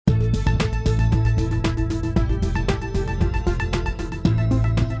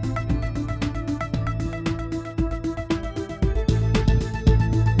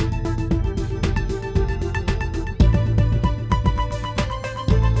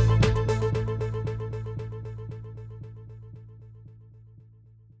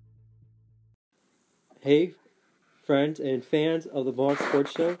Hey, friends and fans of the Mohawk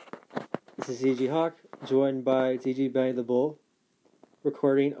Sports Show. This is ZG Hawk, joined by ZG Benny the Bull,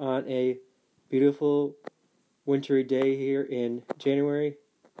 recording on a beautiful wintry day here in January.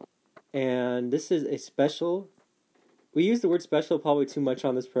 And this is a special. We use the word special probably too much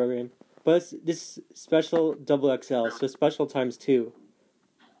on this program, but this special double XL, so special times 2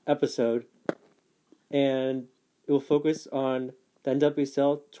 episode. And it will focus on the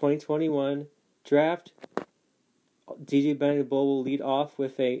NWSL 2021 draft. DJ Benny the Bull will lead off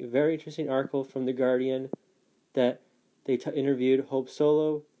with a very interesting article from The Guardian that they interviewed Hope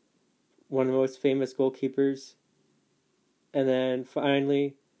Solo, one of the most famous goalkeepers. And then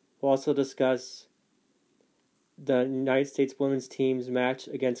finally, we'll also discuss the United States women's team's match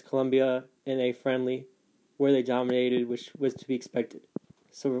against Colombia in a friendly where they dominated, which was to be expected.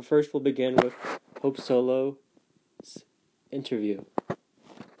 So first we'll begin with Hope Solo's interview.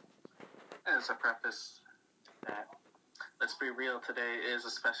 As a preface, that let's be real, today is a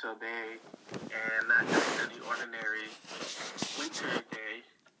special day, and not just any ordinary winter day,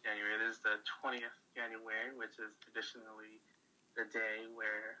 January. It is the 20th January, which is traditionally the day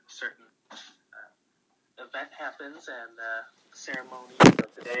where a certain event happens, and the ceremony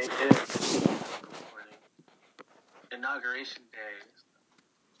of the day is Inauguration Day.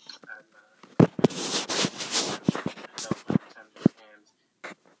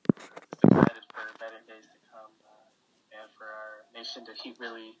 Excited for better days to come, and for our nation to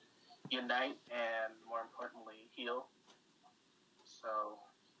really unite and, more importantly, heal. So,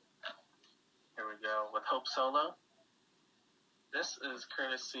 here we go with Hope Solo. This is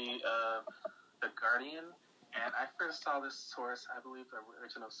courtesy of The Guardian, and I first saw this source, I believe the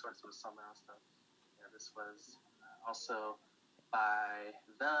original source was somewhere else, though. Yeah, this was also by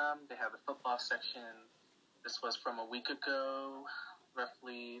them. They have the football section. This was from a week ago,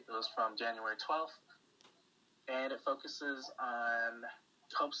 roughly. It was from January 12th. And it focuses on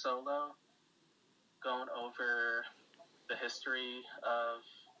Hope Solo, going over the history of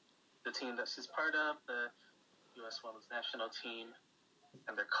the team that she's part of, the U.S. Women's National Team,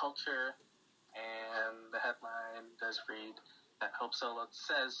 and their culture. And the headline does read that Hope Solo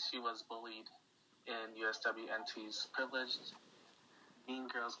says she was bullied in USWNT's privileged Mean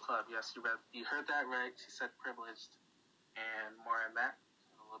Girls Club. Yes, you heard that right. She said privileged. And more on that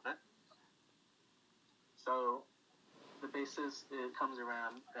in a little bit. So, the basis, it comes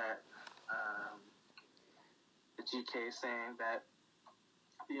around that the GK is saying that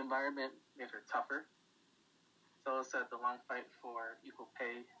the environment made her tougher. So it said the long fight for equal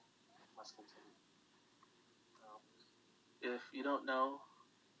pay must continue. So, if you don't know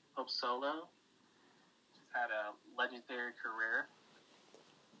Hope Solo, she's had a legendary career.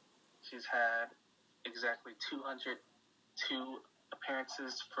 She's had exactly 202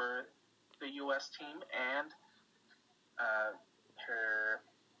 appearances for the U.S. team, and her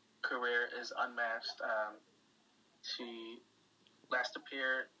career is unmatched. She last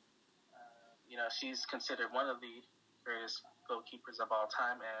appeared, she's considered one of the greatest goalkeepers of all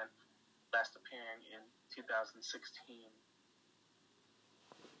time, and last appearing in 2016.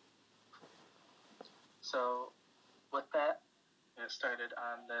 So, with that, it started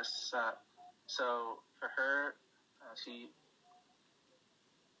on this. So, for her, she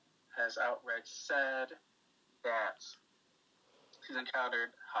has outright said that she's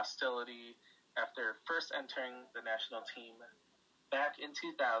encountered hostility after first entering the national team back in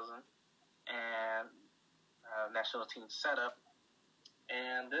 2000 and national team setup.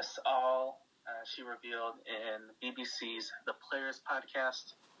 And this all she revealed in BBC's The Players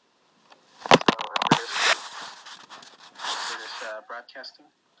podcast, so British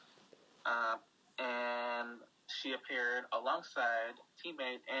broadcasting. And she appeared alongside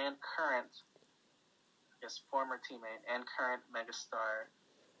teammate and former teammate and current megastar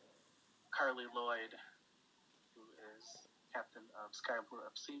Carly Lloyd, who is captain of Sky Blue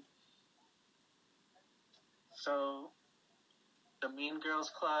FC. So, the Mean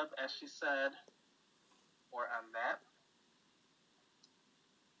Girls Club, as she said, more on that.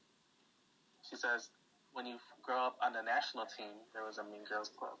 She says, when you grow up on the national team, there was a Mean Girls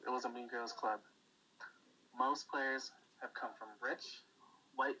Club. It was a Mean Girls Club. Most players have come from rich,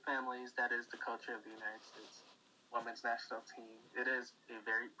 white families. That is the culture of the United States Women's National Team. It is a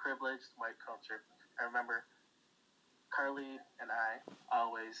very privileged white culture. I remember Carly and I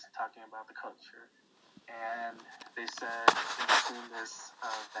always talking about the culture. And they said in between this,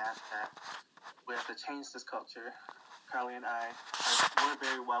 that we have to change this culture. Carly and I were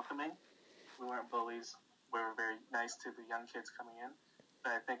very welcoming. We weren't bullies. We were very nice to the young kids coming in.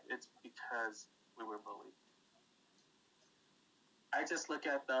 But I think it's because we were bullied. I just look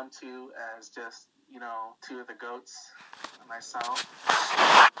at them two as just two of the GOATs myself.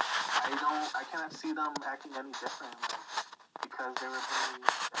 I cannot see them acting any different, because they were bullied,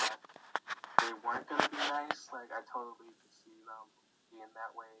 that they weren't going to be nice. I totally could see them being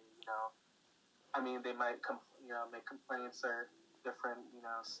that way, I mean, they might, make complaints or different,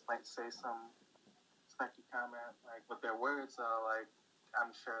 might say some snarky comment, with their words,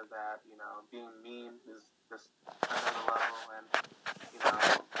 I'm sure that, being mean is just another level, and,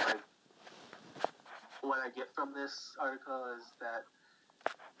 what I get from this article is that,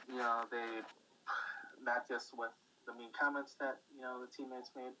 they, not just with the mean comments that, the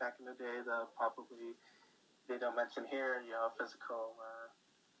teammates made back in the day, they don't mention here, physical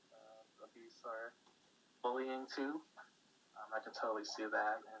abuse or bullying too. I can totally see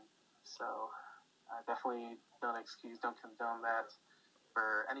that, and so I definitely don't condone that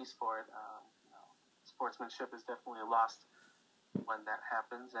for any sport. Sportsmanship is definitely lost when that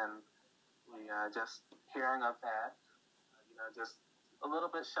happens, and we just hearing of that, just a little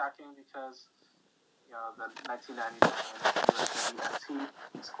bit shocking, because the 1999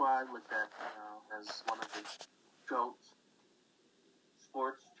 NWSL squad looked at as one of the GOAT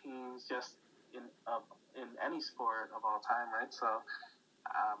sports teams just in any sport of all time, right? So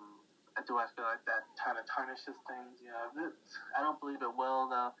do I feel like that kind of tarnishes things? I don't believe it will,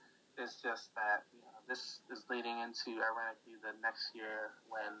 though. It's just that this is leading into, ironically, the next year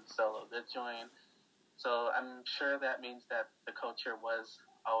when Solo did join. So I'm sure that means that the culture was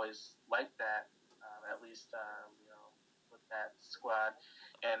always like that, at least with that squad,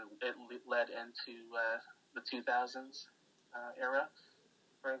 and it led into the 2000s era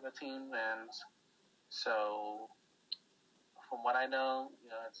for the team, and so from what I know,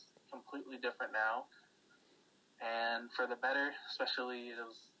 it's completely different now, and for the better. Especially, it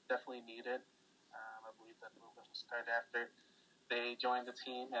was definitely needed. I believe that movement was started after they joined the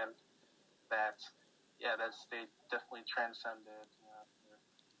team, and that they definitely transcended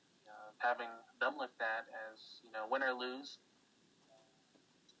having them looked at as win or lose.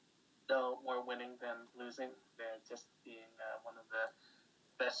 No more winning than losing. They're just being one of the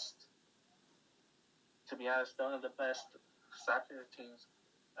best. To be honest, one of the best soccer teams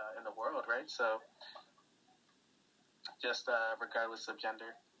in the world, right? So, just regardless of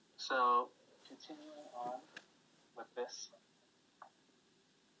gender. So, continuing on with this,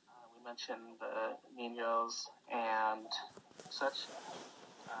 we mentioned the Ninos and such.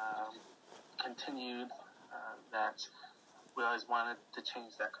 Continued that we always wanted to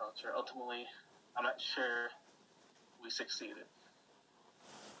change that culture. Ultimately, I'm not sure we succeeded.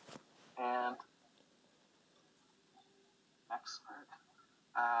 And next part.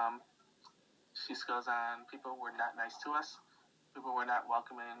 She goes on, people were not nice to us. People were not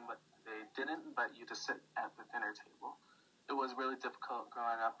welcoming, but they didn't invite you to sit at the dinner table. It was really difficult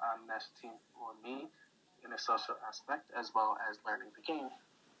growing up on the national team for me in a social aspect, as well as learning the game.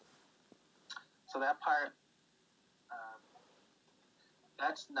 So that part,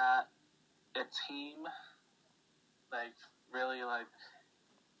 that's not a team. Really, a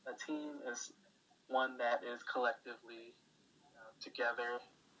team is one that is collectively together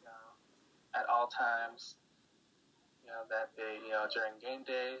at all times. That they, during game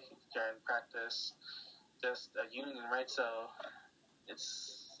day, during practice, just a union, right? So it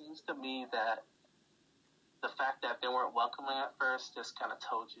seems to me that the fact that they weren't welcoming at first just kind of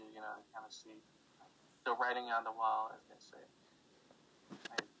told you, kind of see the writing on the wall, as they say.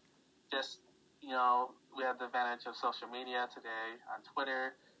 And just, we have the advantage of social media today on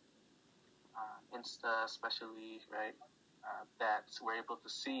Twitter, Insta especially, right? That we're able to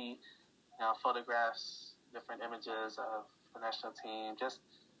see, photographs, different images of the national team, just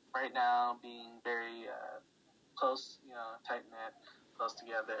right now being very close, tight-knit, close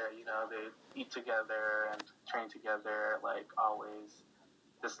together. They eat together and train together, always.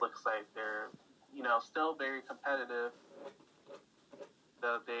 This looks like they're, still very competitive,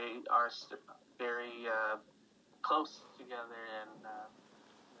 though they are very close together and,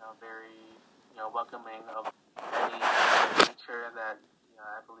 very, welcoming of any nature that,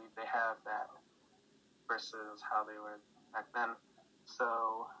 I believe they have that versus how they were back then.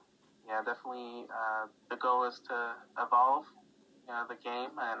 So, definitely the goal is to evolve, the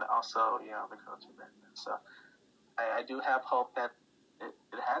game and also, the culture back then. So I do have hope that it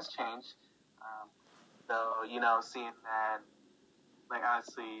has changed. Though, seeing that,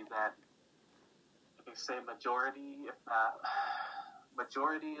 honestly, that you can say majority, if not,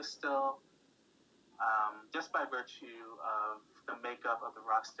 majority is still, just by virtue of the makeup of the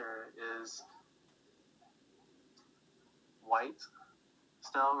roster, is white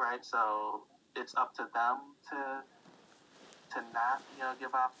still, right? So it's up to them to to not,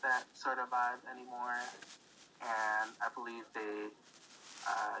 give off that sort of vibe anymore. And I believe they,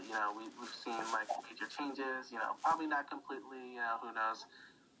 we've seen like major changes. Probably not completely. Who knows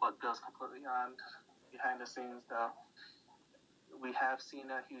what goes completely on behind the scenes, though. We have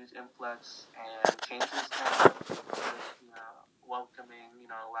seen a huge influx and changes now, welcoming,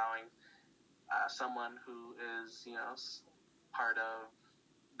 allowing someone who is, part of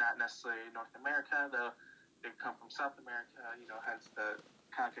not necessarily North America, though they come from South America, hence the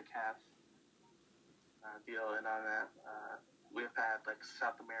CONCACAF deal and all that. We've had like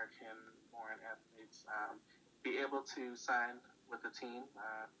South American born athletes be able to sign with the team.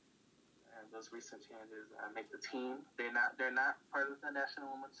 And those recent changes make the team. They're not part of the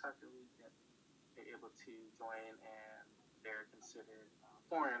National Women's Soccer League yet. They're able to join, and they're considered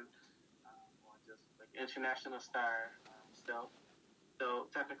foreign or just like international star still.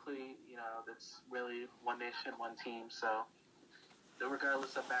 So technically, it's really one nation, one team. So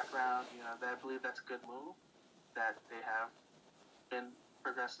regardless of background, I believe that's a good move. That they have been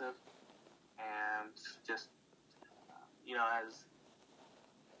progressive and just,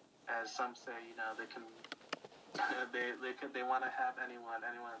 as some say, they can, they want to have anyone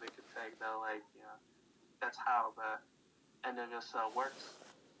they could take, though. Like, that's how the NWSL works.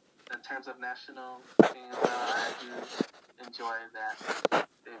 In terms of national teams, I do enjoy that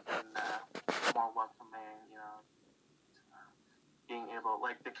they've been more welcoming, being able,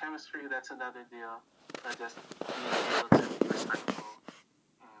 like the chemistry, that's another deal, but just being able to be respectful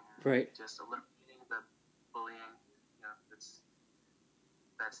and right. just eliminating the bullying,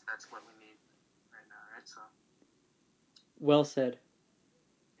 that's what we need right now, right? So. Well said.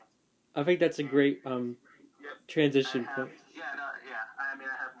 I think that's a great transition point. I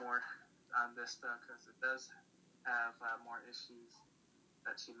have more on this stuff because it does have more issues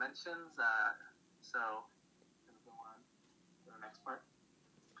that she mentions. So, I'm going to go on to the next part.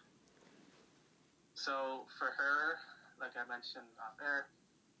 So, for her, like I mentioned off air,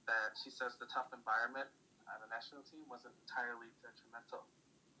 that she says the tough environment on the national team wasn't entirely detrimental.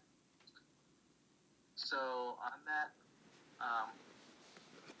 So, on that,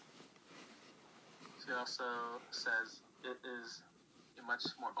 she also says it is a much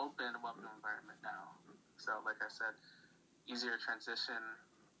more open and welcome environment now. So, like I said, easier transition.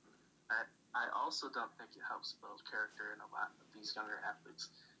 I also don't think it helps build character in a lot of these younger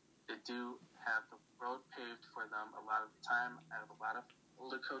athletes. They do have the road paved for them a lot of the time. I have a lot of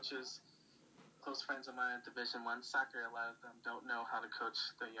older coaches, close friends of mine in Division I soccer. A lot of them don't know how to coach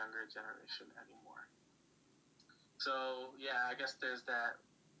the younger generation anymore. So, yeah, I guess there's that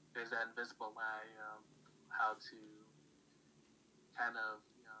invisible line, how to kind of,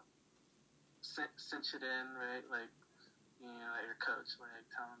 cinch it in, right? Like, your coach, like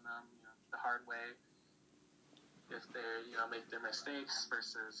telling them, the hard way if they, make their mistakes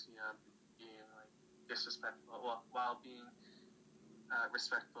versus, being like disrespectful, while being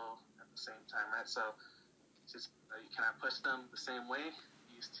respectful at the same time, right? So, just you cannot push them the same way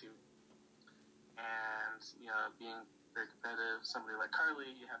you used to. And, being very competitive, somebody like Carly,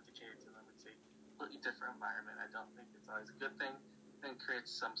 you have to cater to them. It's a completely different environment. I don't think it's always a good thing. And creates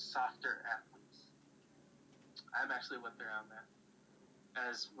some softer athletes. I'm actually with her on that.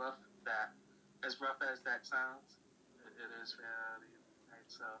 As rough as that sounds, it is reality, right?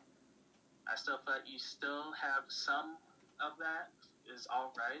 So I still feel like you still have some of that is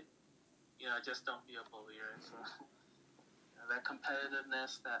all right. Just don't be a bully, right? So that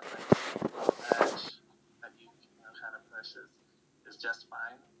competitiveness, that like edge that you kind of push is just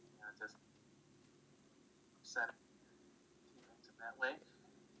fine. Just set it in that way.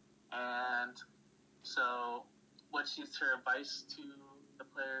 And so, what's her advice to the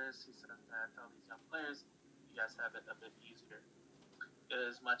players? She said that tell these young players, you guys have it a bit easier. It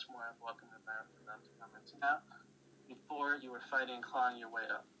is much more of a welcome environment for them to come into now. Before, you were fighting, clawing your way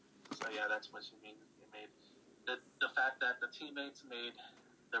up. So yeah, that's what she means. They made the fact that the teammates made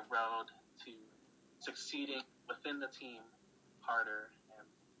the road to succeeding within the team harder, and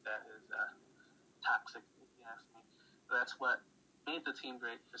that is toxic, if you ask me. So that's what made the team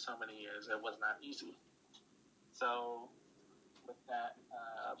great for so many years. It was not easy. So with that,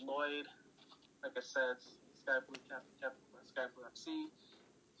 Lloyd, like I said, Sky Blue FC.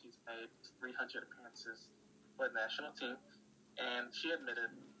 She's made 300 appearances for the national team, and she admitted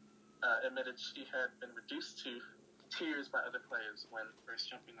she had been reduced to tears by other players when first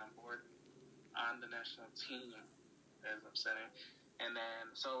jumping on board on the national team. As upsetting. And then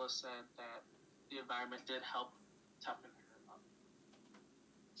Solo said that the environment did help toughen her up.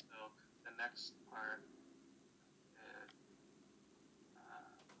 So the next part is,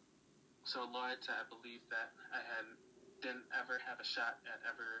 so Lloyd, I believe that I had didn't ever have a shot at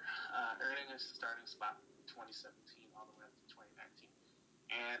ever earning a starting spot in 2017 all the way up to 2019.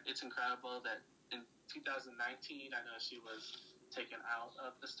 And it's incredible that in 2019, I know she was taken out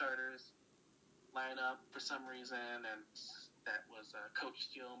of the starters lineup for some reason, and that was a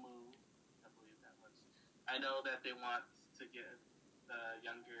Coach Gill move. I believe that was. I know that they want to give the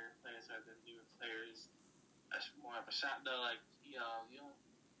younger players or the newer players more of a shot, though. Like, you don't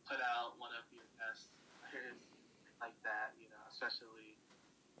put out one of your best players like that, especially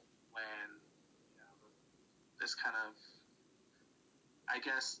when, this kind of, I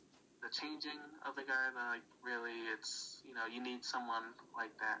guess, the changing of the guard, like, really, it's, you need someone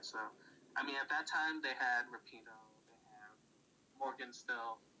like that. So, I mean, at that time, they had Rapinoe, they have Morgan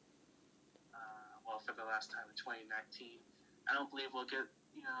still, for the last time in 2019. I don't believe we'll get,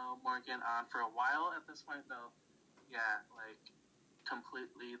 Morgan on for a while at this point, though. Yeah, like,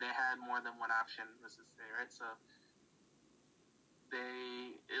 completely, they had more than one option, let's just say, right? So,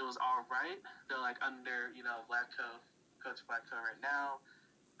 it was all right. They're, like, under, Coach Vlatko right now.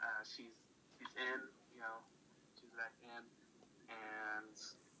 She's in, she's back in. And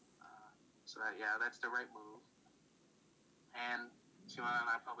so, that's the right move. And Tijuana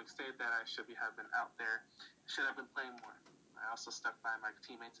and I public stated that I should have been out there, should have been playing more. I also stuck by my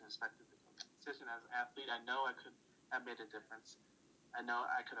teammates and respected the decision. As an athlete, I know I could have made a difference. I know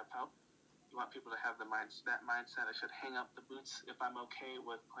I could have helped. You want people to have that mindset. I should hang up the boots if I'm okay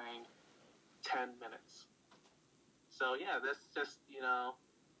with playing 10 minutes. So, that's just,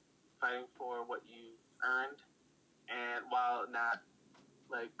 fighting for what you earned, and while not,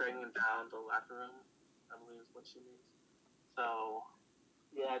 like, bringing down the locker room, I believe is what she means. So,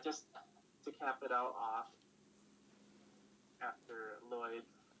 just to cap it all off, after Lloyd's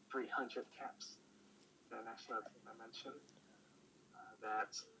 300 caps, the national team I mentioned,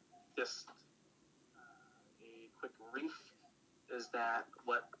 that just a quick brief is that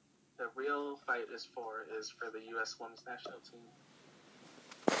what the real fight is for the U.S. women's national team.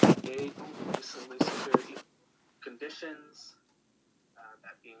 They recently secured conditions,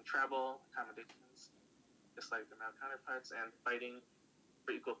 that being travel, accommodations, just like the male counterparts, and fighting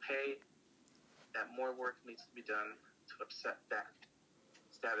for equal pay, that more work needs to be done to upset that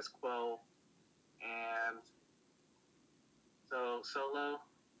status quo. And so solo,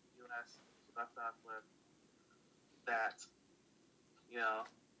 U.S. left off with that,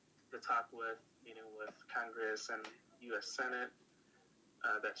 the talk with, meeting with Congress and U.S. Senate,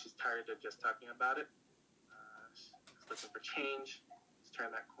 that she's tired of just talking about it. She's looking for change. She's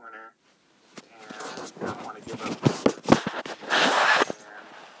turned that corner and don't want to give up. And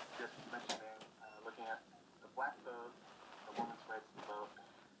just mentioning, looking at the black vote, the women's rights to vote,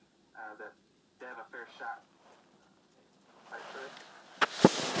 that they have a fair shot to fight for it.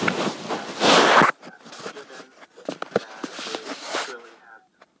 Given that they really had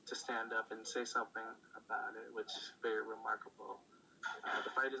to stand up and say something about it, which is very remarkable.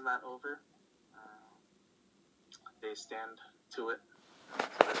 The fight is not over. They stand to it.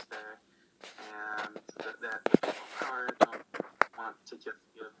 So it's there. And that the power don't want to just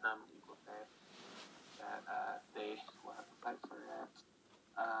give them equal pay. That they will have to fight for it.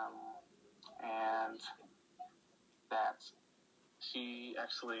 And that she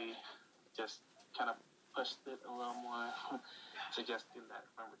actually just kind of pushed it a little more, suggesting that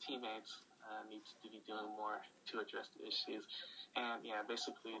former teammates needs to be doing more to address the issues. And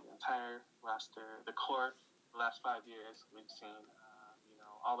basically the entire roster, the core, the last 5 years, we've seen,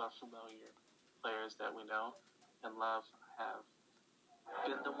 all our familiar players that we know and love have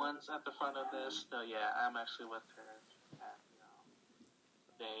been the ones at the front of this. So I'm actually with her. That,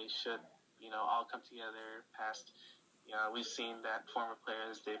 they should, all come together. Past, we've seen that former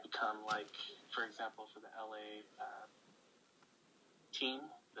players, they become like, for example, for the LA team,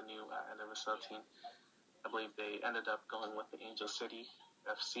 the new NWSL team, I believe they ended up going with the Angel City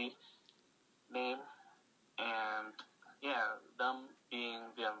FC name, and them being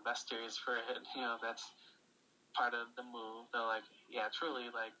the investors for it, that's part of the move. They're like, truly,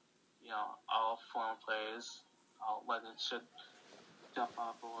 like, all former players, all legends should jump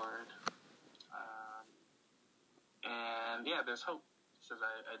on board, and there's hope. Says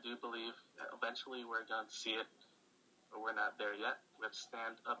I do believe that eventually we're going to see it, but we're not there yet. Let's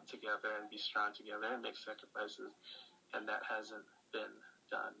stand up together and be strong together and make sacrifices, and that hasn't been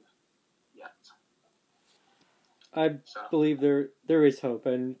done yet. I believe there is hope,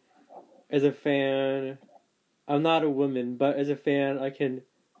 and as a fan, I'm not a woman, but as a fan, I can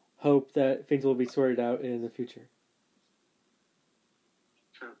hope that things will be sorted out in the future.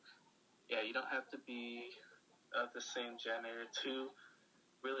 True. You don't have to be of the same gender to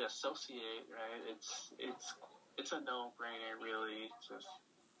really associate, right? It's it's a no-brainer, really. Just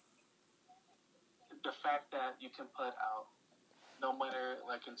the fact that you can put out, no matter,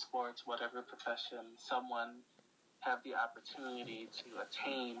 like in sports, whatever profession, someone have the opportunity to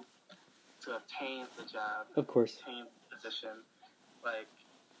obtain the job, Of course. obtain the position, like,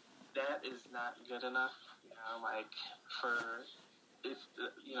 that is not good enough, like, for, if,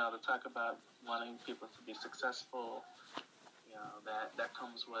 to talk about wanting people to be successful, that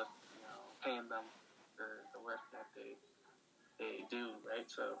comes with, paying them for the work that they do, right?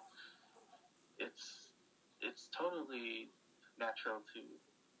 So it's totally natural to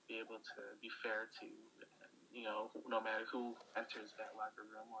be able to be fair to, no matter who enters that locker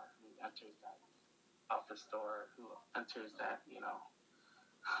room or who enters that office door, who enters that,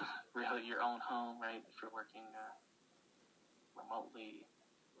 really your own home, right? If you're working remotely,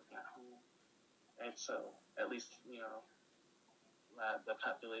 working at home, right? So at least, the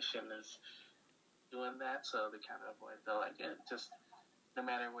population is doing that, so they kind of avoid just no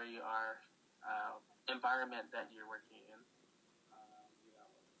matter where you are, environment that you're working in,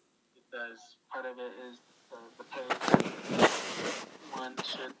 because part of it is the pay one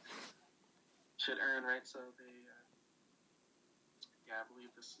should earn, right? So they, I believe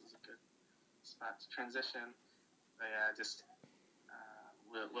this is a good spot to transition. But yeah, just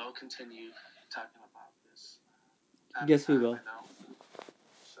we'll continue talking about this. Yes, we will. I know.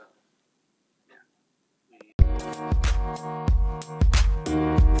 So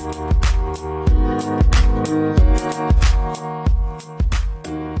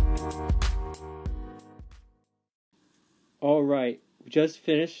All right, we just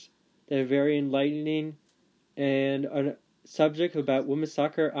finished the very enlightening and a subject about women's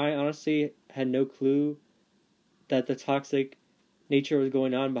soccer. I honestly had no clue that the toxic nature was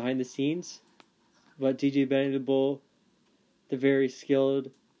going on behind the scenes, but DJ Benny the Bull, the very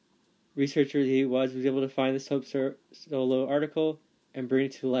skilled researcher he was able to find this Hope Solo article and bring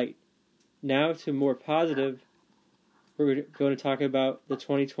it to light. Now to more positive, we're going to talk about the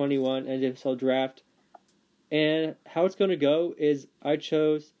 2021 NWSL draft. And how it's going to go is I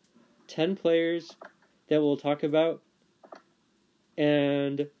chose 10 players that we'll talk about.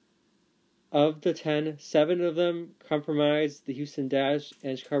 And of the 10, 7 of them comprise the Houston Dash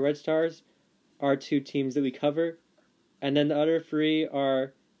and Chicago Red Stars, are 2 teams that we cover. And then the other 3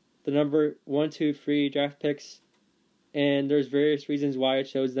 are the number 1, 2, 3 draft picks. And there's various reasons why I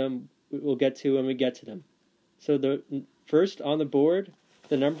chose them. We'll get to when we get to them. So the first on the board,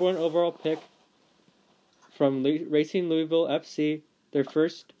 the number 1 overall pick from Racing Louisville FC, their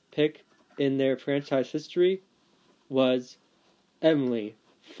first pick in their franchise history was Emily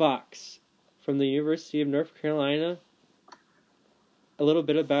Fox from the University of North Carolina. A little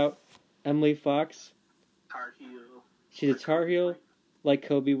bit about Emily Fox. Tar Heel. She's a Tar Heel, like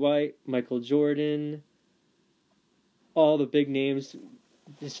Kobe White, Michael Jordan, all the big names,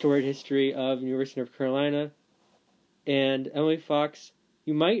 the storied history of University of North Carolina. And Emily Fox,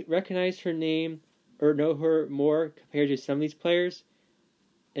 you might recognize her name or know her more compared to some of these players,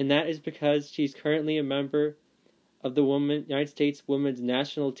 and that is because she's currently a member of the United States women's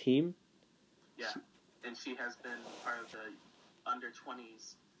national team. Yeah, and she has been part of the under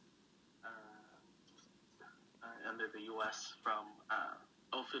 20s under the U.S. from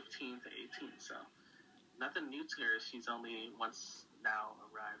 2015 to 18. So nothing new to her. She's only once now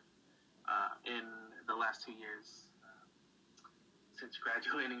arrived in the last 2 years since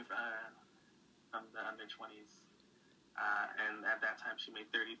graduating from the under 20s. And at that time, she made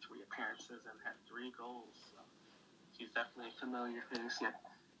 33 appearances and had 3 goals. So she's definitely a familiar face. Yeah,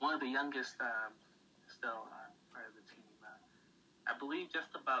 one of the youngest still part of the team. I believe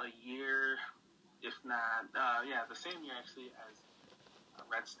just about a year, if not, the same year actually as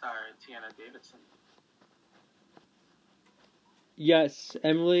Red Star Tiana Davidson. Yes,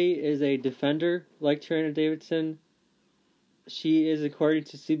 Emily is a defender like Tiana Davidson. She is, according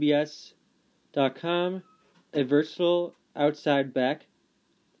to CBS.com, a versatile outside back.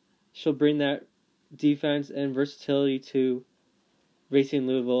 She'll bring that defense and versatility to Racing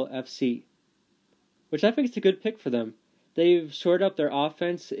Louisville FC, which I think is a good pick for them. They've shored up their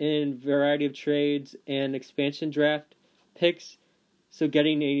offense in a variety of trades and expansion draft picks, so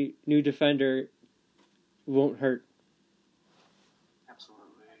getting a new defender won't hurt.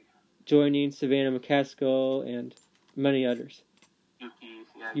 Absolutely. Joining Savannah McCaskill and many others.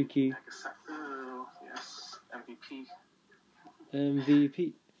 Yuki. Yes. MVP.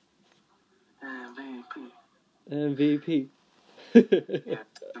 Yes,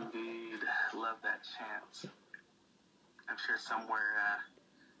 indeed. Love that chant. I'm sure somewhere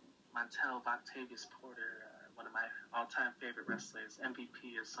Montel Octavius Porter, one of my all-time favorite wrestlers,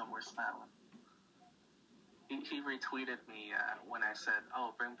 MVP, is somewhere smiling. he retweeted me when I said,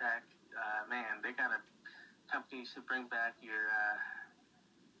 "Oh, bring back, man, they got a company should bring back your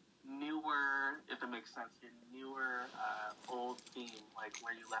newer, if it makes sense, your newer old theme, like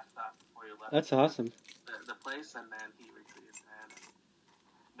where you left off before you left." That's awesome. The place, and then he retweeted and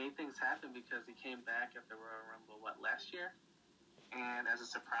made things happen because he came back at the Royal Rumble last year, and as a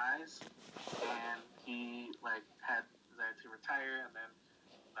surprise, and he had decided to retire, and then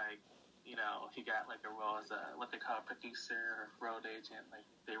he got a role as a what they call a producer or road agent.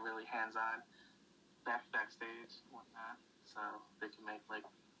 They're really hands on backstage and whatnot, so they can make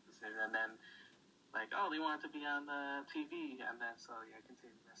decisions. And then they wanted to be on the TV, and then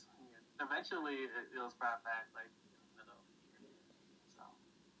continue wrestling. And eventually, it was brought back in the middle of the year. So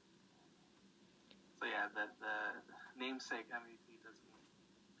yeah, the namesake MVP does mean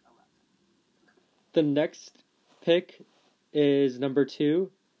a lot. The next pick is number 2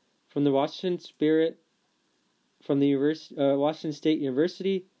 from the Washington Spirit, from the Washington State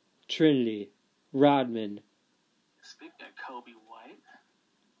University, Trinity Rodman. Speaking of Kobe White,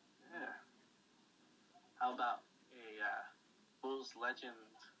 yeah. How about a Bulls legend?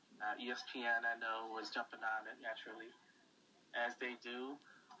 ESPN, I know, was jumping on it naturally, as they do.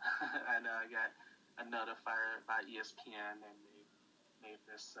 I know I got a notifier by ESPN, and they made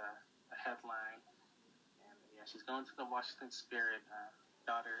this a headline. And yeah, she's going to the Washington Spirit,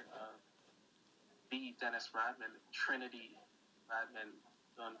 daughter of the Dennis Rodman, Trinity Rodman,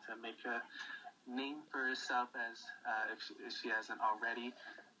 going to make a name for herself as if she hasn't already,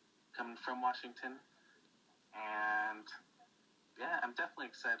 coming from Washington. And yeah, I'm definitely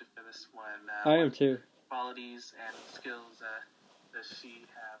excited for this one. I am too. Qualities and skills does she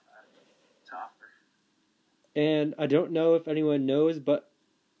have to offer? And I don't know if anyone knows, but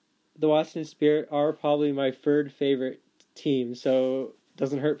the Washington Spirit are probably my third favorite team, so it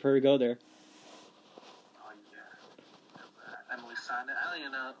doesn't hurt for her to go there. Oh yeah, Emily Sonnet. I don't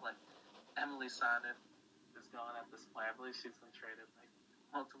even know Emily Sonnet is going at this point. I believe she's been traded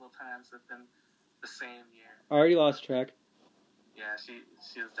multiple times within the same year. I already lost track. Yeah, she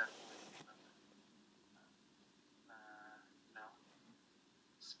is definitely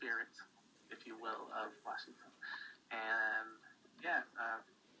spirit, if you will, of Washington. And yeah,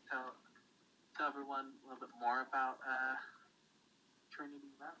 tell everyone a little bit more about Trinity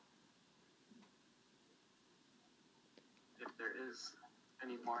Rodman, if there is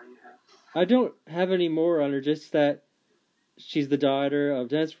any more you have. I don't have any more on her, just that she's the daughter of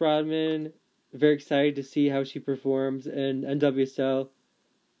Dennis Rodman. Very excited to see how she performs in NWSL,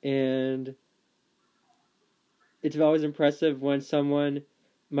 and it's always impressive when someone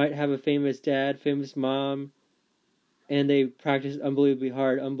might have a famous dad, famous mom, and they practice unbelievably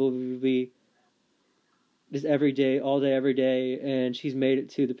hard, unbelievably just every day, all day, every day, and she's made it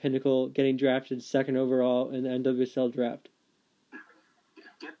to the pinnacle, getting drafted second overall in the NWSL draft.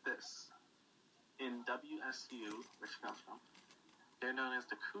 Get this. In WSU, where she comes from, they're known as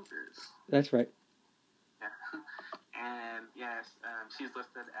the Cougars. That's right. Yeah. And yes, she's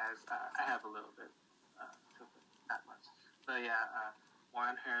listed as, I have a little bit, not much. But yeah,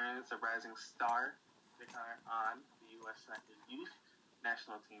 Warren Hearn is a rising star on the U.S. youth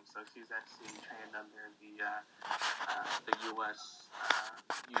national team. So she's actually trained under the U.S.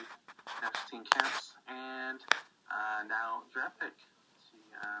 youth national team camps, and now draft pick. She,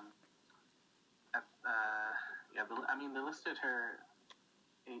 they listed her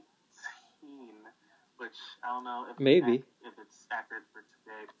 18, which I don't know if it's accurate for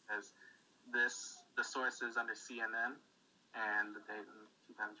today, because the source is under CNN and the date in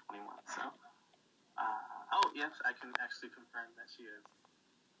 2021. So, yes, I can actually confirm that she is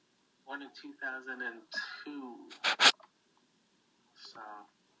born in 2002. So,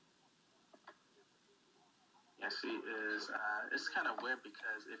 yeah, she is. It's kind of weird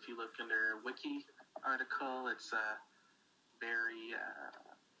because if you look in their wiki article, it's very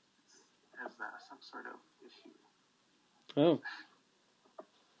has some sort of issue. Oh.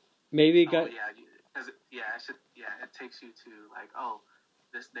 Maybe it got. It takes you to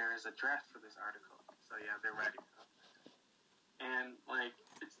there is a draft for this article. So yeah, they're ready. And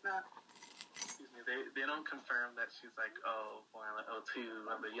it's not. Excuse me. They don't confirm that she's born 02.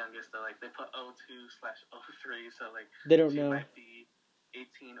 I'm the youngest. They put 02/03. So they don't she know. Might be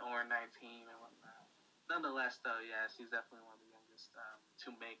 18 or 19 or whatnot. Nonetheless, though, yeah, she's definitely one of the youngest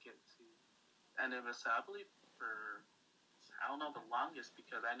to make it to NWSL. I believe for. I don't know the longest,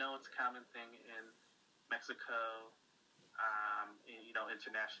 because I know it's a common thing in Mexico,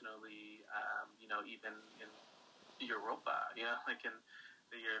 internationally, even in Europa, in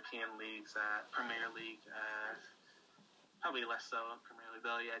the European leagues, Premier League, probably less so in Premier League,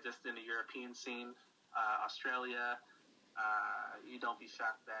 though, yeah, just in the European scene, Australia, you don't be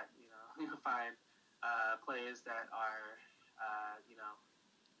shocked that you find players that are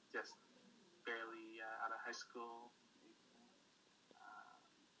just barely out of high school,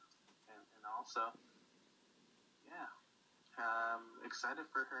 and also excited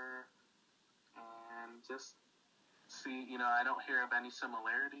for her and just see, I don't hear of any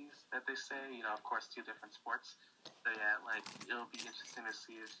similarities that they say, of course, two different sports. So yeah, like, it'll be interesting to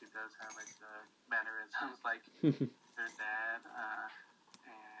see if she does have like the mannerisms like her dad,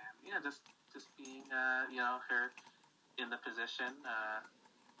 and just being her in the position.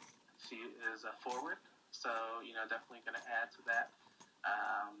 She is a forward, so definitely going to add to that.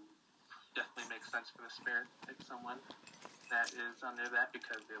 Definitely makes sense for the Spirit to pick someone that is under that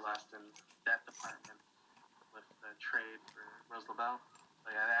because they lost in that department with the trade for Rose LaBelle.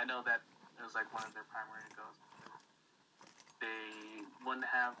 Like, I know that it was like one of their primary goals. They wouldn't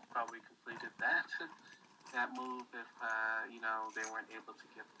have probably completed that move if they weren't able to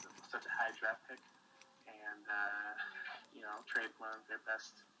get such a high draft pick and trade one of their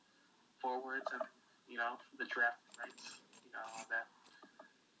best forwards and the draft rights.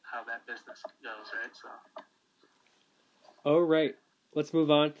 How that business goes, right? So. All right, let's move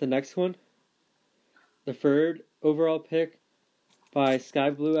on to the next one. The third overall pick by Sky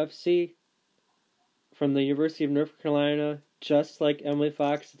Blue FC from the University of North Carolina, just like Emily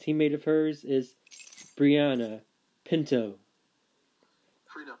Fox, a teammate of hers, is Brianna Pinto.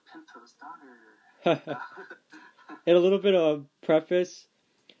 Frida Pinto's daughter. In a little bit of preface,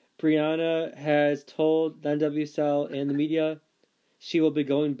 Brianna has told the NWSL and the media she will be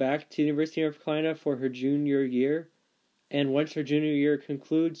going back to the University of North Carolina for her junior year, and once her junior year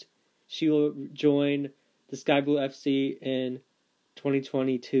concludes, she will join the Sky Blue FC in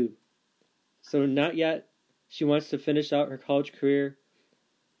 2022. So not yet. She wants to finish out her college career.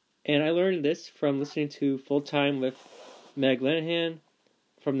 And I learned this from listening to Full Time with Meg Linehan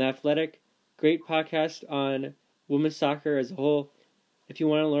from The Athletic. Great podcast on women's soccer as a whole. If you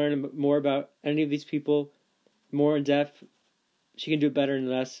want to learn more about any of these people, more in depth, she can do it better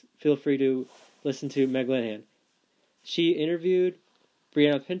than us. Feel free to listen to Meg Linehan. She interviewed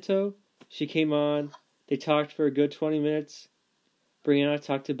Brianna Pinto. She came on. They talked for a good 20 minutes. Brianna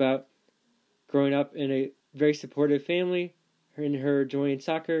talked about growing up in a very supportive family and her joining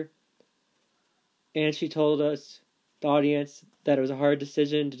soccer. And she told us, the audience, that it was a hard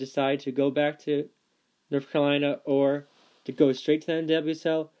decision to decide to go back to North Carolina or to go straight to the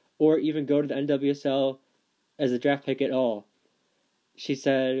NWSL or even go to the NWSL as a draft pick at all. She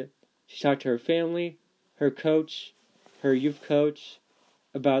said she talked to her family, her coach, her youth coach,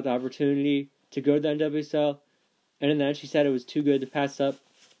 about the opportunity to go to the NWSL, and in the end she said it was too good to pass up,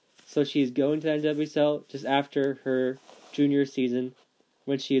 so she's going to the NWSL just after her junior season,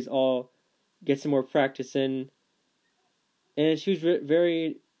 when she is all get some more practice in. And she was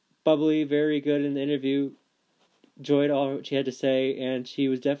very bubbly, very good in the interview, enjoyed all she had to say, and she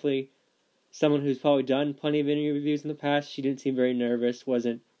was definitely someone who's probably done plenty of interviews in the past. She didn't seem very nervous,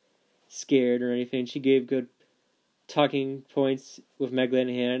 wasn't scared or anything. She gave good talking points with Meg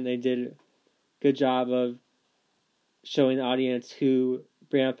Linehan. They did a good job of showing the audience who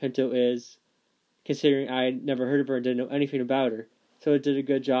Brianna Pinto is, considering I had never heard of her and didn't know anything about her. So it did a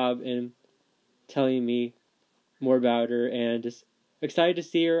good job in telling me more about her, and just excited to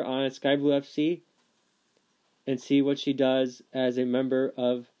see her on Sky Blue FC and see what she does as a member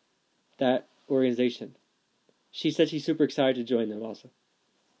of that organization. She said she's super excited to join them also.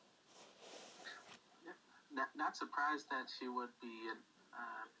 Not surprised that she would be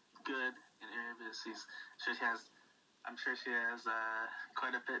good in interviews. I'm sure she has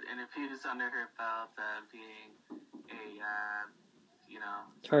quite a bit interviews under her belt, being a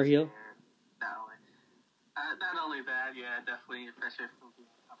Tar Heel. Not only that, yeah, definitely pressure from being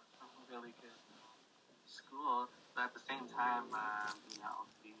coming from a really good school, but at the same time,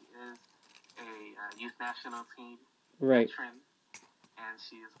 she is a youth national team veteran, and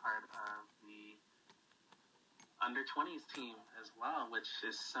she is part of the under-20s team as well, which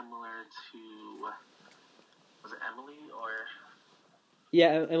is similar to, was it Emily or?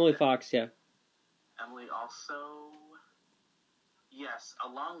 Yeah, Emily Fox, yeah. Emily also, yes,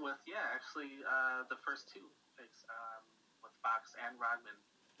 along with, the first two picks with Fox and Rodman.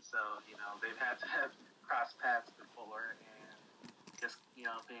 So, they've had to have cross paths before, and just,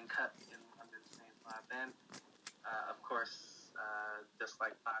 being cut in under the same spot. Then, of course, just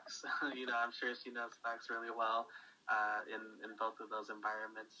like Fox, I'm sure she knows Fox really well in both of those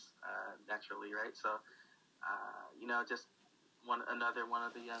environments naturally, right? So, just another one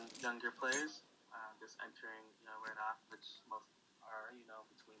of the younger players just entering right off, which most are,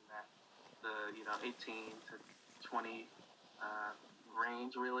 between that the 18 to 20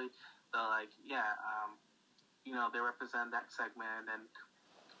 range, really. So, like, yeah, they represent that segment, and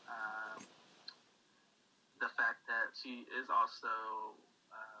the fact that she is also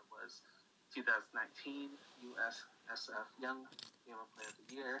was 2019 USSF Young Female Player of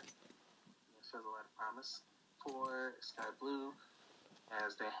the Year. Shows a lot of promise for Sky Blue,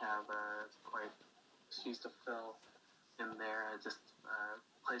 as they have quite shoes to fill in there, just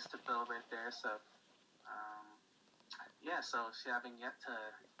place to fill right there. So, so she having yet to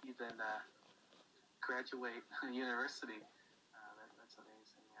even graduate university. That's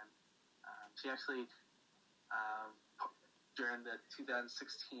amazing. And she actually, during the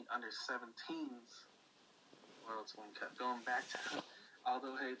 2016 Under-17s World Swim Cup, going back to all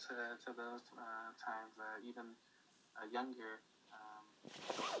the way to those times, even younger,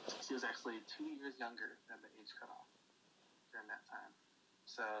 she was actually 2 years younger than the age cutoff during that time.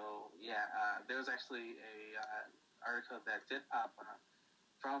 So, there was actually a article that did pop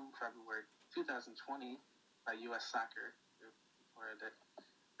from February 2020 by U.S. Soccer, where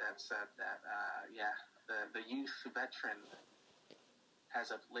that said that, the youth veteran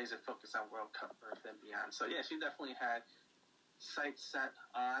has a laser focus on World Cup birth and beyond. So, she definitely had sights set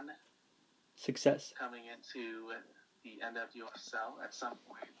on success coming into the NWSL at some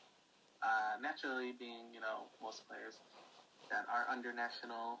point. Naturally, being, most players that are under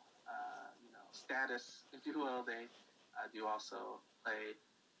national, status, if you will, they do also play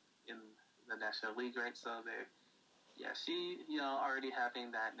in the National League, right? So she, already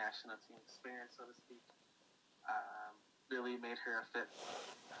having that national team experience, so to speak, really made her a fit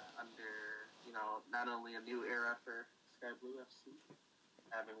under, not only a new era for Sky Blue FC,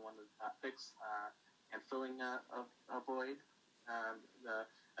 having one of the top picks and filling a void,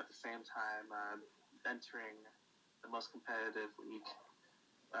 at the same time entering the most competitive league,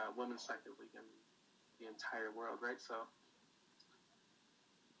 women's soccer league in the entire world, right? So,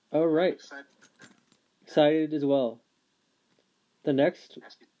 all right, excited as well. The next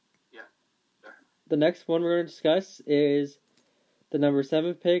one we're going to discuss is the number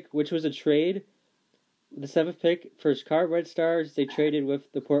 7 pick, which was a trade. The 7th pick for Chicago Red Stars, they traded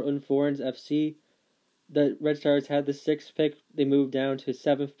with the Portland Thorns FC. The Red Stars had the 6th pick. They moved down to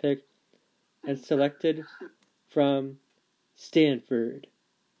 7th pick and selected from Stanford,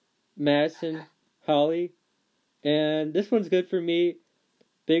 Madison Holly. And this one's good for me.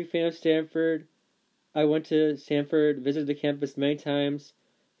 Big fan of Stanford. I went to Stanford, visited the campus many times,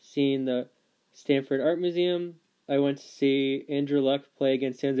 seen the Stanford Art Museum. I went to see Andrew Luck play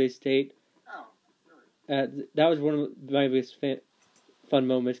against San Jose State. That was one of my biggest fun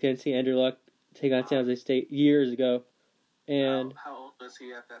moments, getting to see Andrew Luck take on San Jose State years ago. And how old was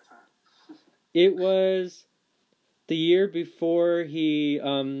he at that time? It was the year before he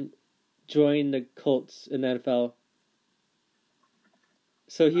joined the Colts in the NFL.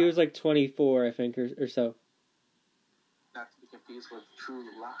 So he was like 24, I think, or so. Not to be confused with Drew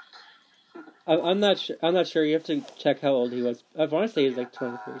Lock. I'm not sure. I'm not sure. You have to check how old he was. I want to say he was like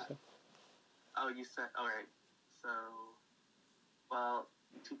 23. So. Oh, you said, all right. So, well,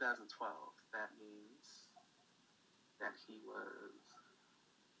 2012. That means that he was,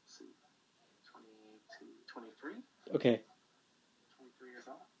 23. Okay. 23 years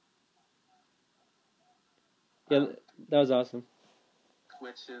old. Yeah, that was awesome.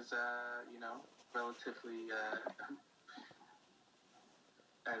 Which is, relatively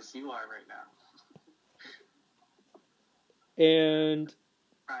as you are right now. And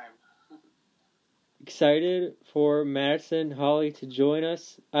Prime. Excited for Madison Holly to join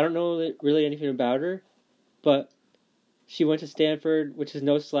us. I don't know really anything about her, but she went to Stanford, which is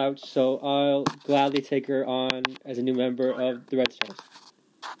no slouch, so I'll gladly take her on as a new member of the Red Stars.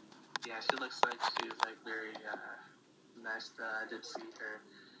 Yeah, she looks like she's very nice. I did see her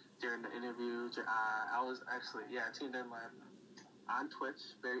during the interview. I was actually tuned in live on Twitch.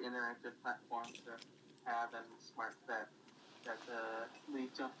 Very interactive platform to have, and smart that the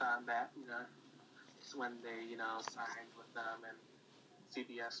league jumped on that. When they signed with them and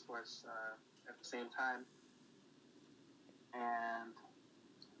CBS Sports at the same time. And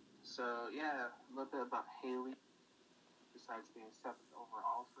so a little bit about Haley. Besides being 7th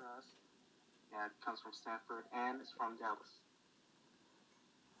overall for us, it comes from Stanford and it's from Dallas.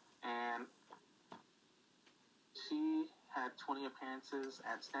 And she had 20 appearances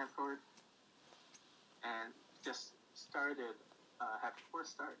at Stanford and just had 4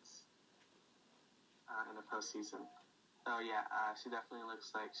 starts in the postseason. So she definitely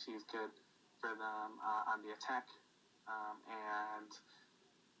looks like she's good for them on the attack, and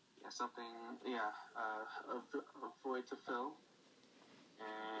something a void to fill.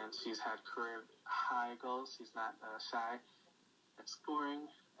 And she's had career high goals. She's not shy at scoring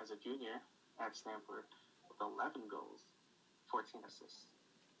as a junior at Stanford with 11 goals, 14 assists.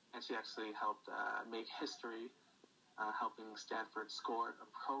 And she actually helped make history, helping Stanford score a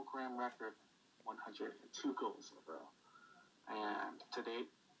program record 102 goals in a row. And to date,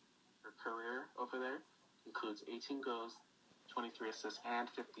 her career over there includes 18 goals, 23 assists, and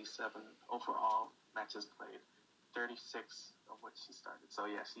 57 overall matches played, 36 of which she started. So,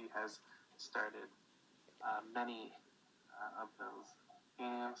 yeah, she has started many of those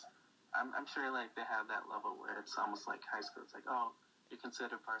games. I'm sure, like, they have that level where it's almost like high school. It's like, oh, you're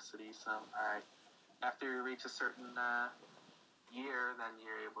considered varsity, so, all right. After you reach a certain year, then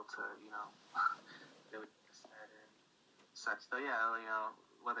you're able to, really get started and such. So, yeah,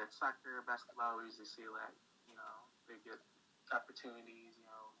 whether it's soccer or basketball, we usually see that, they get opportunities,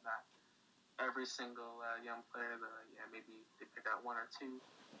 not every single young player, maybe they pick out one or two,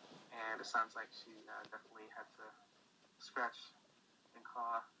 and it sounds like she definitely had to scratch and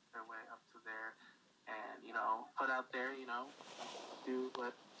claw their way up to there, and, put out there, do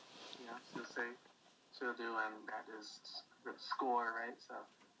what, she'll say she'll do, and that is score, right? So,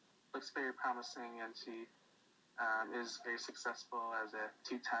 looks very promising, and she is very successful as a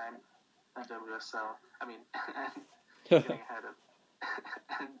two-time NWSL. I mean, getting ahead of.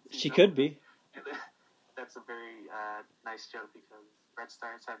 She could be. That's a very nice joke because Red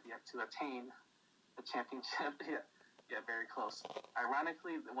Stars have yet to attain the championship. Yeah, very close.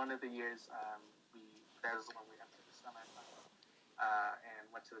 Ironically, one of the years that is when we entered the semifinal and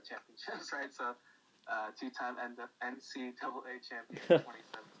went to the championships, right? So, two-time NCAA champion 2017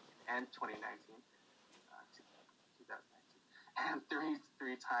 and 2019. 2019, and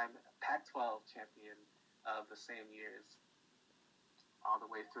three-time Pac-12 champion of the same years, all the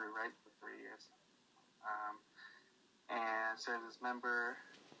way through, right, for 3 years. And serves as member,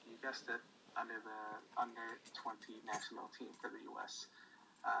 you guessed it, under the under-20 national team for the U.S.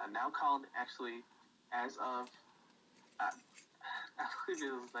 Now called, actually, as of, I believe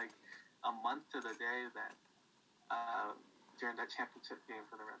it was like a month to the day that during that championship game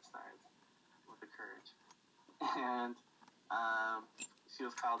for the Red Stars with the Courage. And she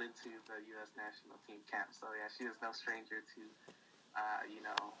was called into the U.S. national team camp. So, yeah, she is no stranger to,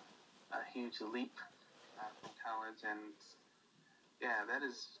 a huge leap from college. And, yeah,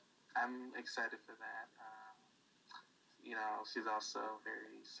 I'm excited for that. She's also very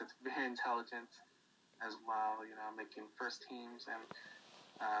intelligent as well, making first teams and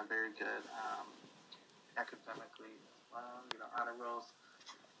very good academically as well, honor rolls.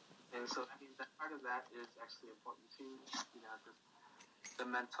 And so, that part of that is actually important too. Just the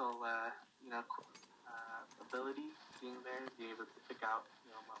mental, ability being there, being able to pick out,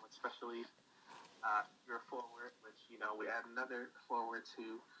 moments, especially your forward, which we add another forward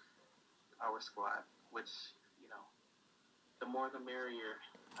to our squad, which the more the merrier.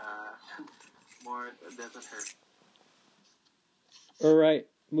 More it doesn't hurt. All right,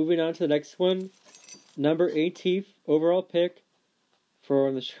 moving on to the next one. Number 18th overall pick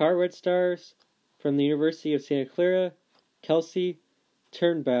for the Chicago Red Stars from the University of Santa Clara, Kelsey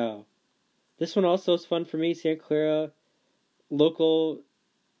Turnbow. This one also is fun for me. Santa Clara, local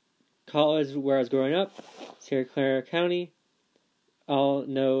college where I was growing up, Santa Clara County. I'll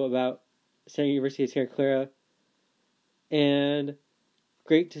know about University of Santa Clara. And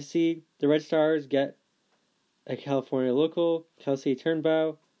great to see the Red Stars get a California local, Kelsey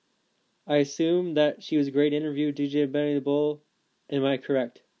Turnbow. I assume that she was a great interview, DJ Benny the Bull. Am I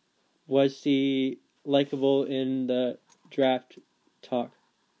correct? Was she likable in the draft talk?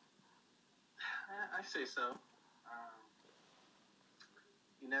 I say so.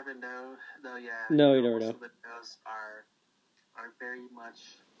 You never know, though. Yeah. No, you never know. Most of the videos are very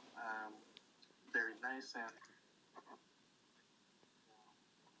much very nice and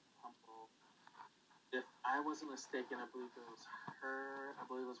humble. If I wasn't mistaken, I believe it was her. I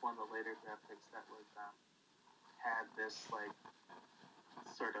believe it was one of the later draft picks that was had this like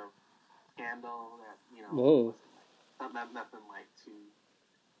sort of scandal that Whoa. Nothing like too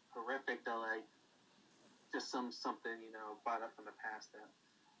horrific, though. Like just something brought up in the past that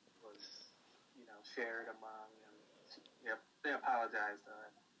was shared among, and they apologized.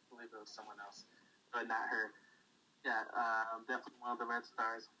 I believe it was someone else, but not her. Yeah, definitely one of the Red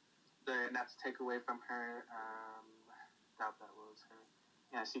Stars. Not to take away from her, doubt that was her.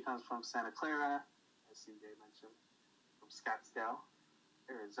 Yeah, she comes from Santa Clara, as CJ mentioned, from Scottsdale,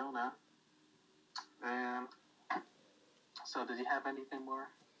 Arizona. And so, did you have anything more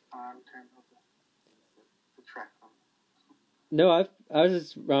in terms of the track? No, I was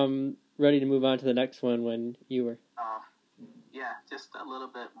just ready to move on to the next one when you were. yeah, just a little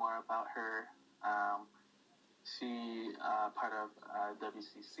bit more about her. She part of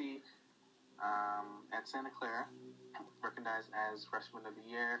WCC at Santa Clara, recognized as Freshman of the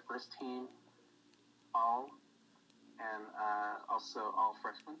Year, first team All, and also All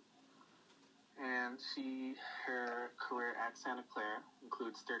Freshman. And her career at Santa Clara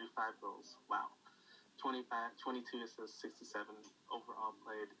includes 35 goals. Wow. 22 assists, 67 overall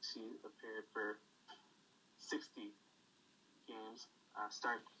played. She appeared for 60 games,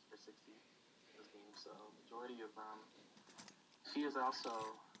 started for 60 games. So majority of she is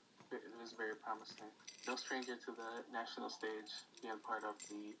also very promising. No stranger to the national stage, being part of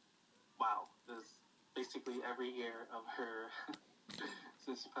the this basically every year of her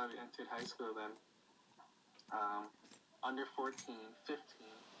since she probably entered high school then. Under 14, 15,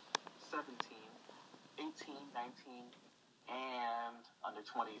 17, 18, 19, and under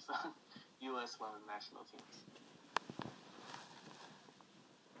 20s U.S. women's national teams.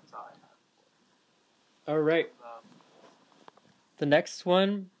 That's all I have. All right. The next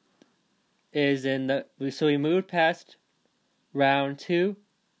one is so we moved past round 2.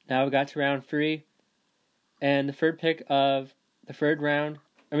 Now we got to round 3. And the fifth pick,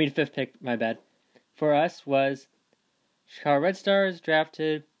 my bad, for us was Chicago Red Stars,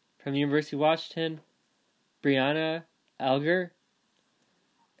 drafted from the University of Washington, Brianna Alger.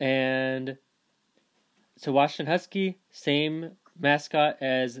 And so Washington Husky, same mascot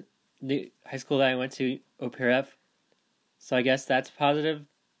as the high school that I went to, OPRF. So I guess that's positive.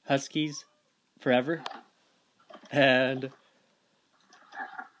 Huskies forever. And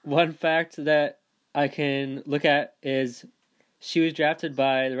one fact that I can look at is she was drafted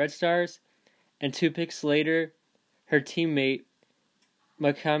by the Red Stars, and 2 picks later, her teammate,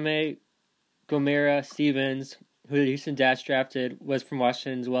 Makame Gomera Stevens, who the Houston Dash drafted, was from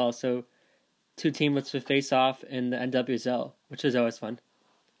Washington as well. So 2 teammates would face off in the NWSL, which is always fun.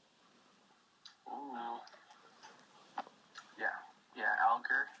 Yeah,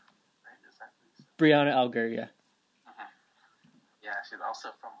 Alger, right? Is that what you said? Brianna Alger, yeah. Yeah, she's also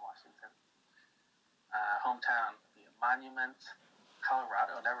from Washington. Hometown, Monument,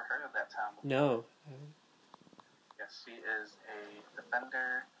 Colorado. Never heard of that town before. No. Yes, she is a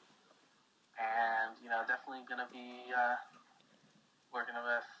defender, and definitely gonna be working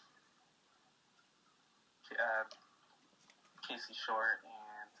with Casey Short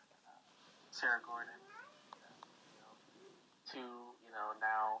and Sarah Gordon.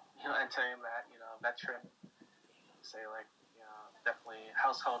 Now entering that veteran, say definitely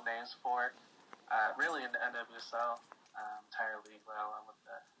household names for it. Really in the NWSL, entire league, let alone with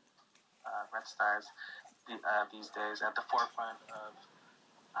the Red Stars these days, at the forefront of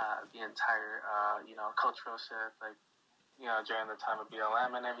the entire cultural shift, during the time of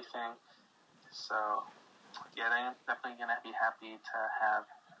BLM and everything. So yeah, they're definitely gonna be happy to have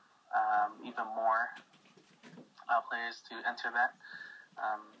even more players to enter that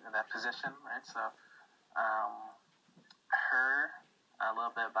in that position, right? So a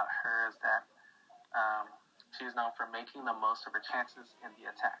little bit about her is that she's known for making the most of her chances in the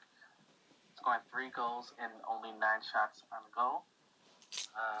attack, scoring 3 goals in only 9 shots on goal.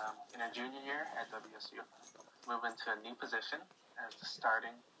 In her junior year at WSU, moving to a new position as the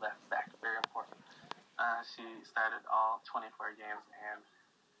starting left back, very important. She started all 24 games, and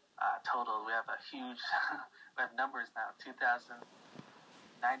total, we have a huge, we have numbers now, 2,098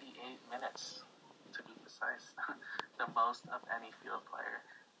 minutes to be precise, the most of any field player.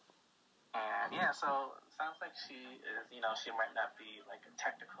 And yeah, so it sounds like she is, she might not be like a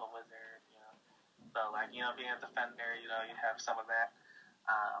technical wizard, so being a defender, you have some of that.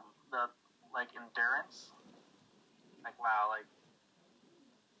 The endurance,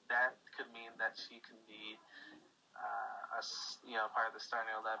 that could mean that she can be part of the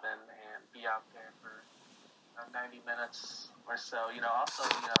starting 11 and be out there for 90 minutes or so. Also,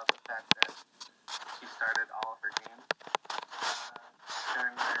 the fact that she started all of her games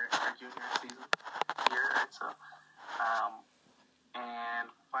during her junior season year, right? So,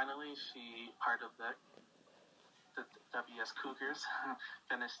 and finally, she part of the WS Cougars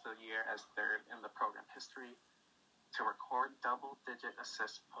finished the year as 3rd in the program history to record double-digit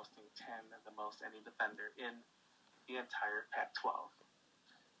assists, posting 10, the most any defender in the entire Pac-12.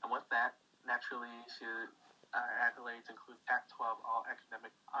 And with that, naturally, accolades include Pac-12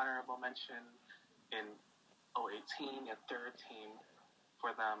 All-Academic Honorable Mention in 018 and 3rd team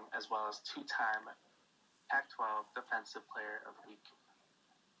for them, as well as 2-time Pac-12 Defensive Player of the Week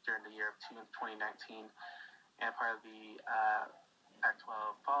during the year of 2019, and part of the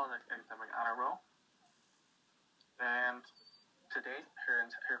Pac-12 Fall Academic Honor Roll. And to date,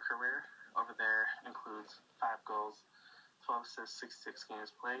 her career over there includes 5 goals, 12 says 66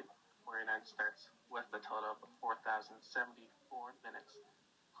 games played. 49 starts with a total of 4,074 minutes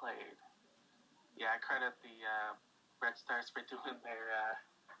played. Yeah, I credit the Red Stars for doing their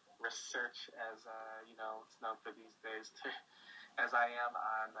research, as it's known for these days, as I am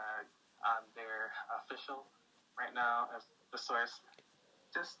on their official right now as the source.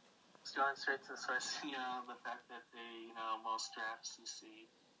 Just going straight to the source, the fact that they, most drafts you see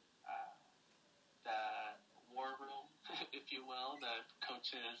the war room, if you will, the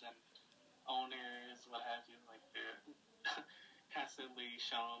coaches and owners, what have you, like they're constantly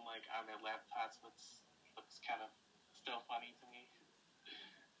shown like on their laptops, which looks kind of still funny to me.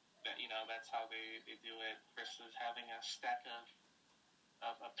 That that's how they do it versus having a stack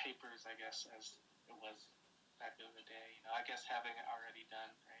of papers, I guess, as it was back in the day. I guess having it already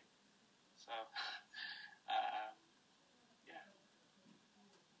done, right? So, yeah,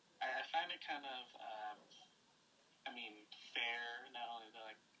 I find it kind of, fair. Not only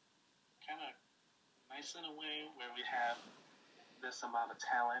like kind of nice in a way where we have this amount of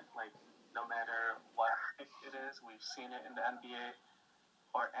talent, like no matter what it is, we've seen it in the NBA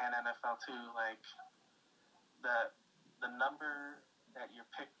and NFL too. Like the number that you're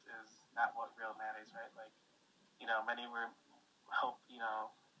picked is not what real matters, right? Like many were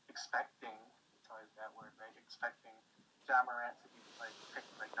expecting. It's always that word, right? Expecting John Morant to be like picked,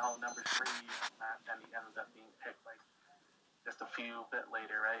 like no, number 3, not. Then he ended up being picked like just a few bit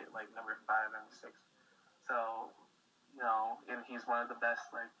later, right? Like number 5 and 6. So and he's one of the best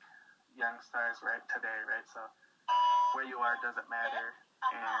like young stars right today, right? So where you are doesn't matter.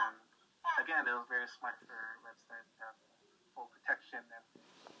 And again, it was very smart for Red Stars to have full protection and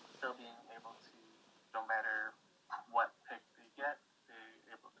still being able to, no matter what pick they get,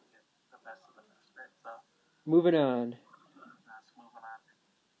 they're able to get the best of the best, right? So moving on. Let's move on.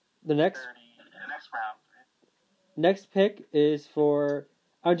 The next round, right? Next pick is for.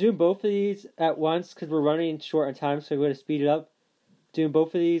 I'm doing both of these at once because we're running short on time, so I'm going to speed it up. Doing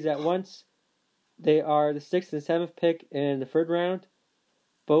both of these at once. They are the 6th and 7th pick in the 3rd round,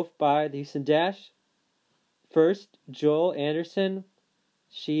 both by the Houston Dash. First, Joel Anderson.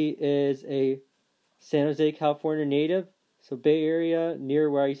 She is a San Jose, California native, so Bay Area,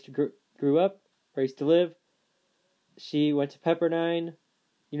 near where I used to grew up, where I used to live. She went to Pepperdine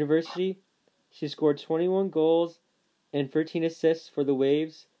University. She scored 21 goals and 13 assists for the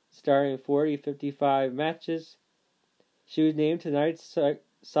Waves, starting in 55 matches. She was named to the United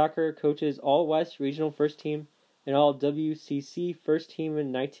Soccer Coaches All-West Regional First Team and All-WCC First Team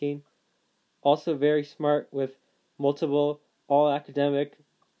in 19. Also very smart with multiple all-academic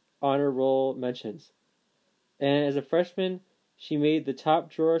honor roll mentions. And as a freshman, she made the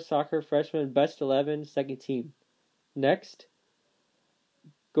top drawer soccer freshman best 11 second team. Next,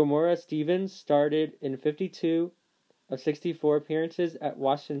 Gomorrah Stevens started in 52 of 64 appearances at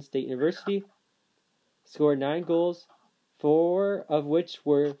Washington State University, scored 9 goals, 4 of which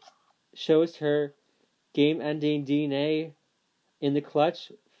shows her game-ending DNA in the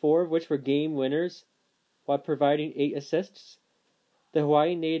clutch, 4 of which were game winners, while providing 8 assists. The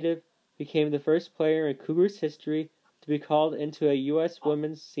Hawaii native became the first player in Cougars history to be called into a U.S.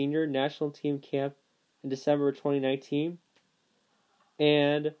 women's senior national team camp in December 2019.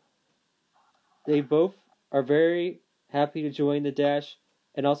 And they both are very happy to join the Dash,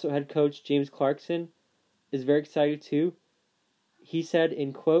 and also head coach James Clarkson is very excited too. He said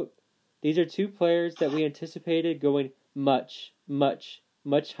in quote, "These are 2 players that we anticipated going much, much,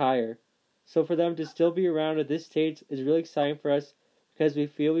 much higher. So for them to still be around at this stage is really exciting for us because we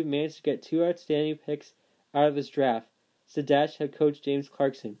feel we managed to get 2 outstanding picks out of this draft," said Dash head coach James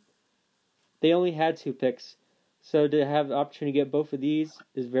Clarkson. They only had 2 picks, so to have the opportunity to get both of these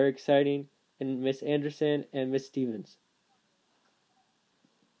is very exciting, and Miss Anderson and Miss Stevens.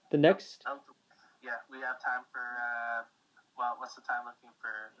 The next... Yeah, we have time for, what's the time looking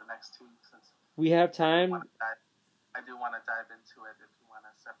for the next 2? Since we have time. I do want to dive into it if you want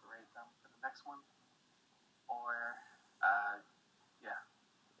to separate them for the next one. Or,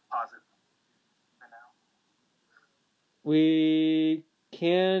 pause it for now. We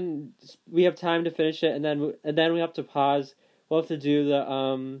have time to finish it, and then we have to pause. We'll have to do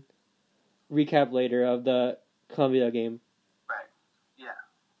the recap later of the Columbia game. Right. Yeah.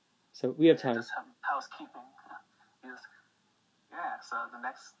 So we have time. Just housekeeping. So the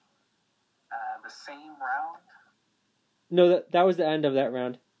next, the same round. No, that was the end of that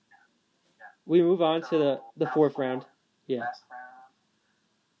round. Yeah. We move on to the 4th round. Yeah. Last round.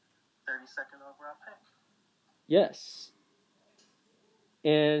 32nd overall pick. Yes.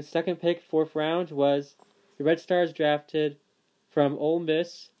 And second pick, 4th round, was the Red Stars drafted from Ole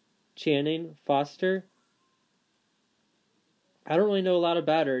Miss, Channing Foster. I don't really know a lot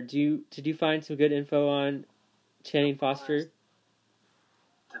about her. Did you find some good info on Channing Foster?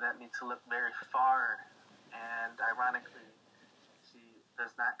 Did that need to look very far? And ironically, she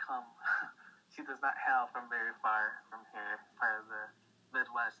does not come. She does not hail from very far from here, part of the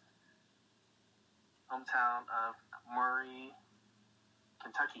Midwest, hometown of Murray,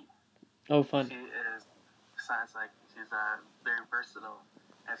 Kentucky. Oh, fun. She sounds like she's very versatile,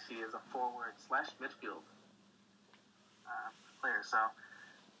 and she is a forward/midfield player. So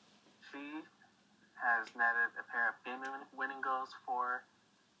she has netted a pair of game-winning goals for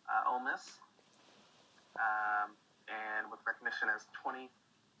Ole Miss, and with recognition as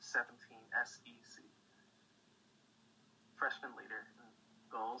 2017 SEC freshman leader in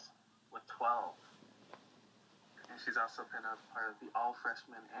goals with 12. And she's also been a part of the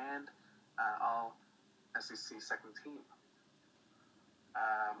all-freshman and all-SEC second team.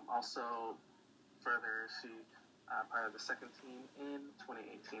 Also, further, she part of the second team in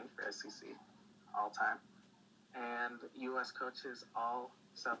 2018 for SEC all-time. And U.S. coaches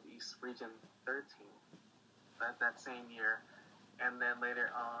all-Southeast region third team that same year. And then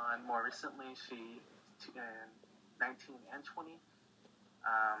later on, more recently, she, in 19 and 20,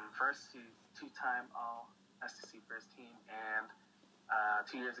 first, she two-time all-SEC first team, and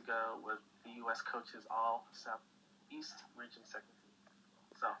 2 years ago was the U.S. coaches all-Southeast region second team.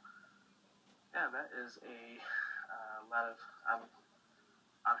 So, yeah, that is a lot of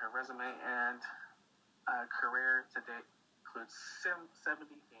on her resume, and career to date includes 70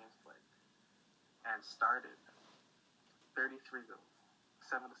 games played and started, 33 goals,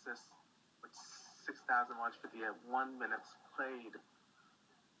 7 assists, with 6,151 minutes played.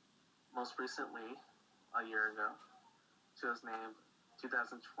 Most recently, a year ago, she was named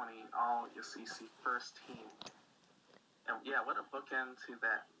 2020 All-SEC First Team. And yeah, what a bookend to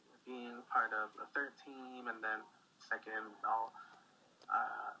that, being part of the third team and then second, all,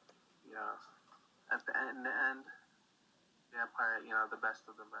 at the end, yeah, part, the best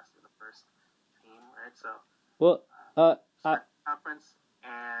of the best in the first team, right? So, well, conference,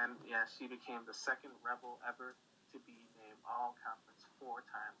 and yeah, she became the second Rebel ever to be named All-Conference 4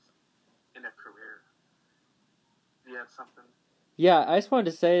 times in her career. Do you have something? Yeah, I just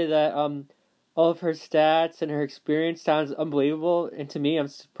wanted to say that all of her stats and her experience sounds unbelievable, and to me, I'm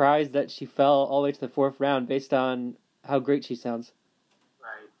surprised that she fell all the way to the 4th round based on how great she sounds.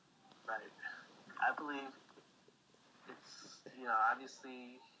 Right. I believe it's,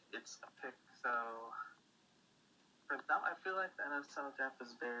 obviously it's a pick, so for them, I feel like the NWSL draft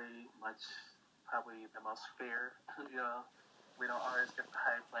is very much probably the most fair. We don't always get the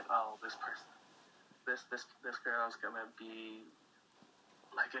hype like, oh, this person, this girl is gonna be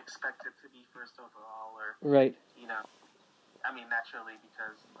like expected to be first overall, or right. Naturally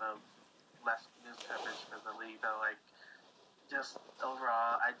because of less news coverage for the league, though. Like, just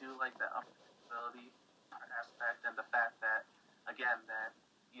overall, I do like the unpredictability aspect and the fact that, again, that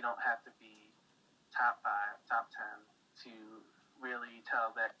you don't have to be top 5, top 10 to really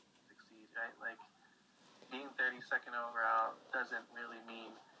tell that you succeed, right? Like, being 32nd overall doesn't really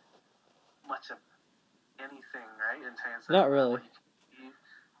mean much of anything, right? In terms of not really. what you can achieve.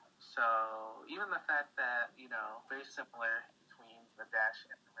 So even the fact that, very similar between the Dash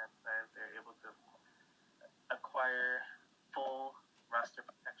and the Red Stars, they're able to acquire full roster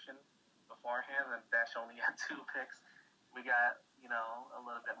protection beforehand, and Dash only had 2 picks. We got, a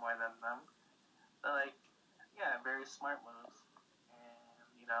little bit more than them. So, very smart moves. And,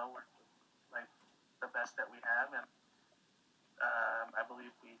 we're like the best that we have, and I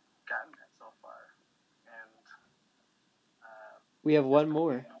believe we've gotten that so far. And we have one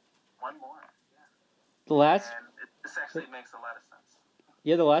more. One more, yeah. The last. And this actually makes a lot of sense.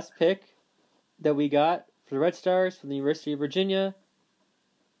 Yeah, the last pick that we got for the Red Stars from the University of Virginia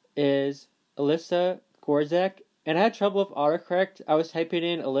is Alyssa Gorzak. And I had trouble with autocorrect. I was typing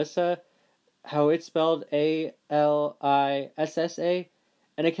in Alyssa, how it's spelled Alissa,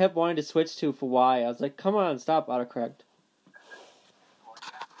 and I kept wanting to switch to for Y. I was like, come on, stop autocorrect.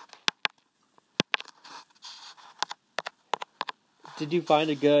 Did you find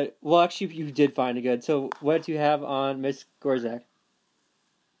a good... Well, actually, you did find a good. So, what do you have on Miss Gorzak?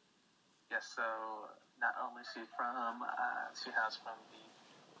 Yes, so not only is she from, she has from the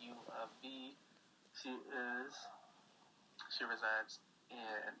U of V, she resides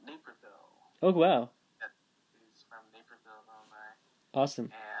in Naperville. Oh, wow. She's from Naperville, Illinois. Awesome.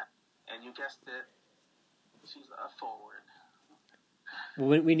 And you guessed it, she's a forward.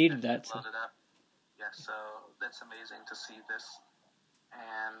 Well, we needed that. Loaded up. Yeah, so that's amazing to see this.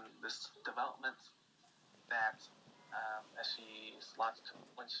 And this development that as she launched,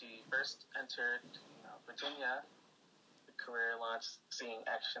 when she first entered Virginia, the career launch seeing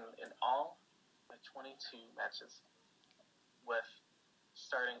action in all the 22 matches, with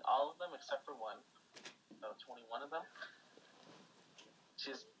starting all of them except for one, so 21 of them.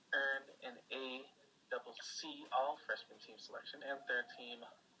 She's earned an ACC all-freshman team selection and third team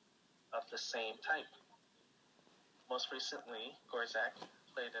of the same type. Most recently, Gorzak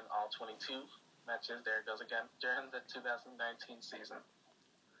played in all 22 matches, there it goes again, during the 2019 season.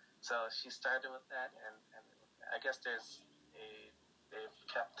 So she started with that, and I guess they've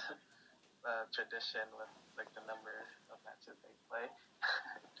kept a tradition with like the number of matches they play.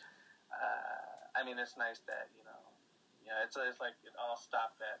 I mean, it's nice that it's like it all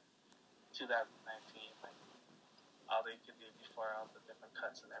stopped at 2019, like all they could do before all the different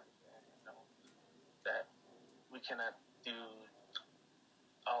cuts and everything. That we cannot do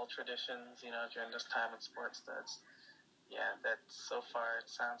all traditions, during this time in sports. That so far it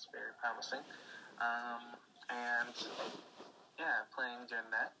sounds very promising. And playing during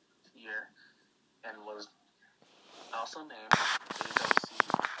that year, and was also named AWC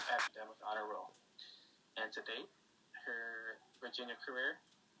Academic Honor Roll. And to date, her Virginia career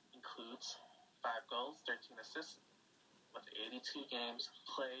includes 5 goals, 13 assists, with 82 games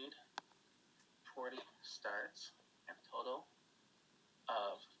played, 40 starts, and a total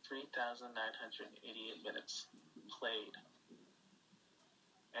of 3,988 minutes played.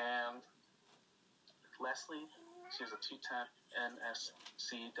 And Leslie, she's a 2-time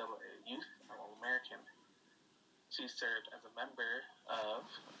NSCAA Youth All-American. She served as a member of,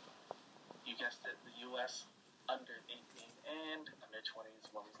 you guessed it, the U.S. under-18 and under-20s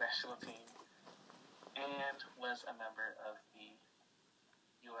women's national team, and was a member of the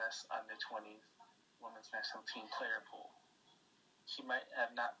U.S. under-20s women's national team player pool. She might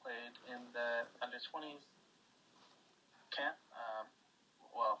have not played in the under-20s camp,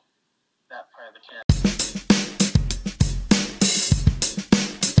 that part of the camp.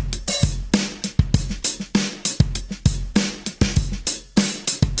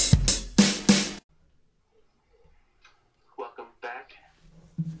 Welcome back,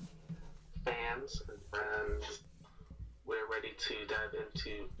 fans and friends. We're ready to dive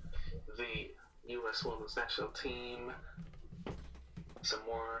into the U.S. Women's National Team. Some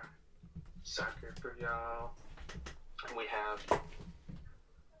more soccer for y'all. And we have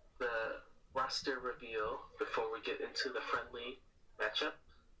the roster reveal before we get into the friendly matchup,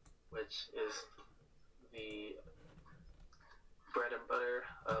 which is the bread and butter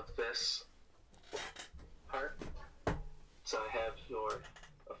of this part. So I have your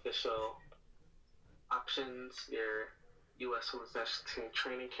official options, your U.S. Women's National Team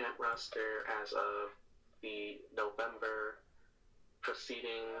training camp roster as of the November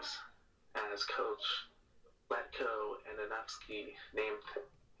proceedings, as Coach Latko and Anofsky named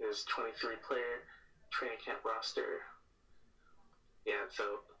his 23-player training camp roster. Yeah,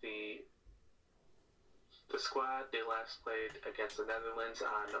 so the squad, they last played against the Netherlands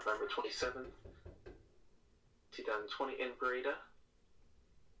on November 27th, 2020 in Breda.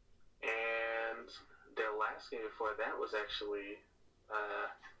 And their last game before that was actually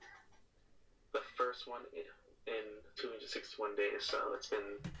the first one in 261 days, so it's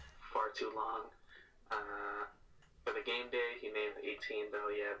been far too long. For the game day, he named 18, though.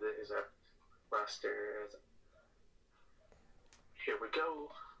 Yeah, this is our roster. Here we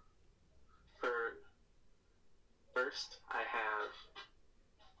go. For first,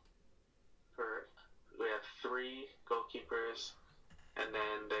 we have 3 goalkeepers, and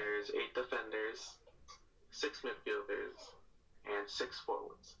then there's 8 defenders, 6 midfielders, and 6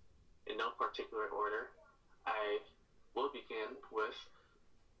 forwards. In no particular order, I will begin with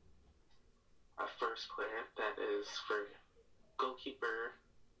our first player, that is for goalkeeper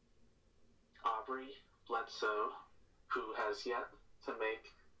Aubrey Bledsoe, who has yet to make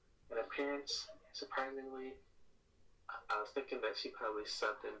an appearance. Surprisingly, I was thinking that she probably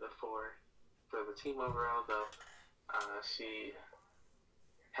subbed in before for the team overall, though. She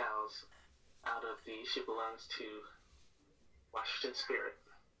belongs to Washington Spirit.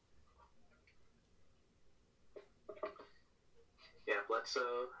 Yeah,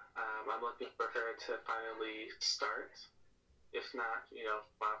 Bledsoe, I'm looking for her to finally start. If not,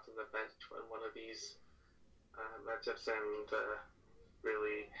 off to the bench on one of these matchups. And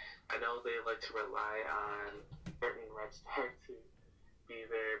really, I know they like to rely on Burton Red Star to be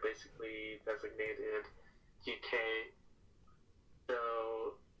their basically designated UK.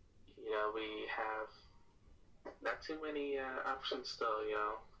 So, we have not too many options still,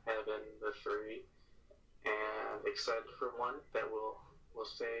 having the 3. And excited for one that we'll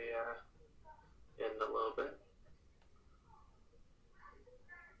say in a little bit.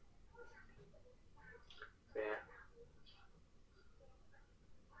 Yeah.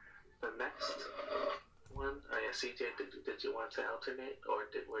 CJ, did you want to alternate, or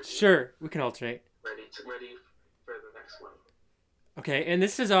were you Sure, we can alternate. ready for the next one? Okay, and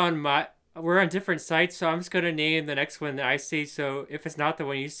this is on my. We're on different sites, so I'm just gonna name the next one that I see. So if it's not the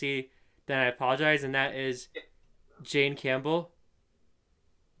one you see, then I apologize, and that is Yeah. Jane Campbell,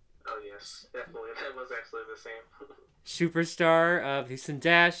 Oh yes, definitely. That was actually the same. superstar of Houston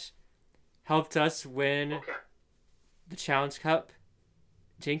Dash, helped us win Okay. the Challenge Cup.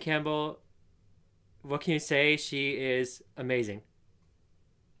 Jane Campbell, what can you say? She is amazing.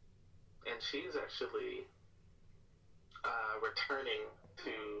 And she's actually returning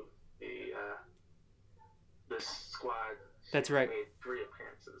to the this squad. That's She's right. made 3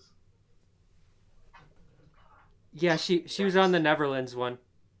 appearances. Yeah, she was on the Netherlands one.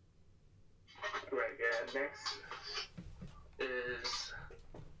 Right. Yeah. Next is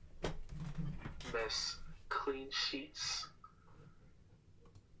Miss Clean Sheets,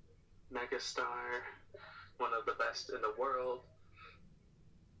 megastar, one of the best in the world.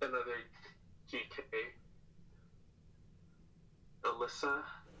 Another GK, Alyssa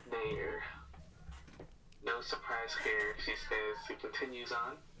Nair. No surprise here. She continues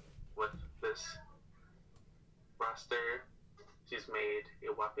on with this roster. She's made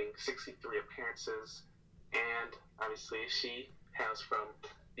a whopping 63 appearances, and obviously she hails from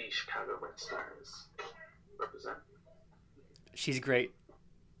the Chicago Red Stars. Represent. She's great.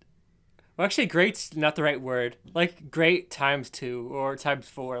 Well, actually, great's not the right word. Like great times 2 or times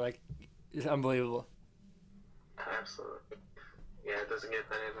 4. Like, it's unbelievable. Absolutely. Yeah, it doesn't get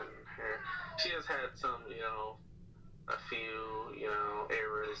better than her. She has had some, a few,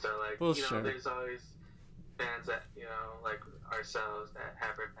 errors that, like, Well, sure. there's always fans that, like ourselves that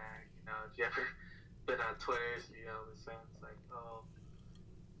have her back. If you ever been on Twitter, there's fans like, oh,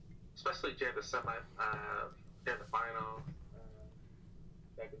 especially during the during the final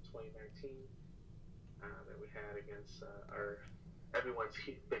back in 2019 that we had against everyone's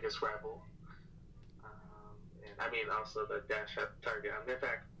biggest rival. And I mean, also the dash at target. In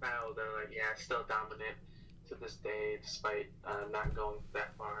fact, now they're like, still dominant to this day, despite not going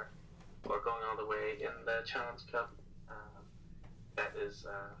that far or going all the way in the Challenge Cup. That is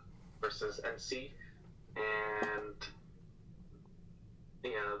versus NC, and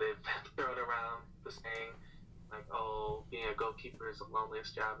they've thrown around the saying like, "Oh, being a goalkeeper is the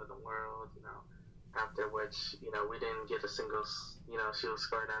loneliest job in the world." After which, we didn't get a single, she was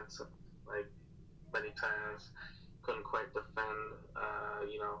scored on some, like, many times, couldn't quite defend,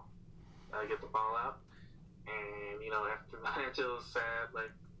 get the ball out. And, after the match, it was sad,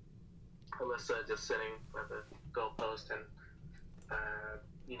 like, Alyssa just sitting at the goalpost and,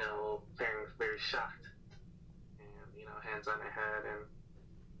 very, very shocked. And, hands on her head. And,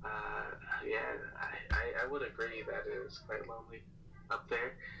 I would agree that it is quite lonely up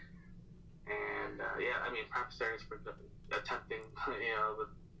there. And, I mean, prop stars for attempting, the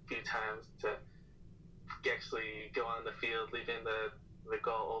few times to actually go on the field, leaving the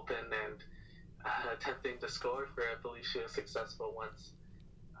goal open and attempting to score for I believe she was successful once.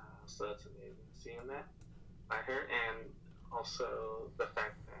 So that's amazing seeing that by her, and also the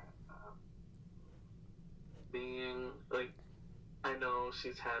fact that being like, I know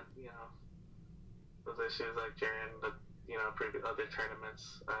she's had those issues like during the previous other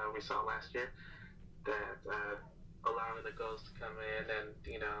tournaments we saw last year, that allowing the goals to come in, and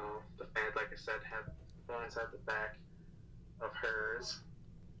the fans, like I said, have fans at the back of hers,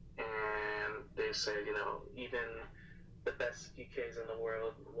 and they say even the best PKs in the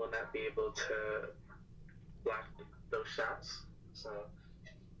world will not be able to block those shots. So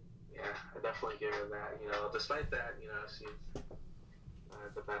I definitely give her that. Despite that, she's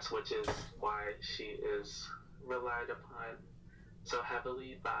the best, which is why she is relied upon so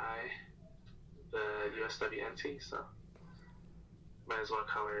heavily by the USWNT. So might as well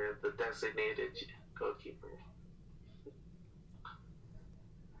call her the designated goalkeeper.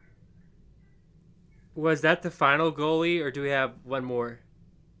 Was that the final goalie, or do we have one more?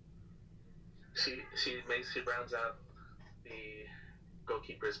 She rounds out the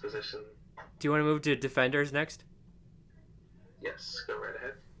goalkeeper's position. Do you want to move to defenders next? Yes, go right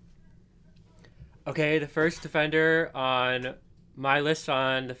ahead. Okay, the first defender on my list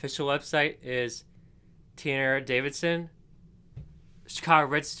on the official website is Tiana Davidson, Chicago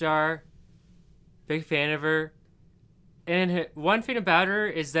Red Star. Big fan of her. And one thing about her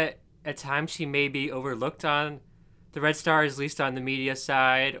is that at times she may be overlooked on the Red Stars, at least on the media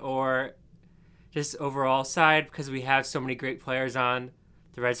side or just overall side, because we have so many great players on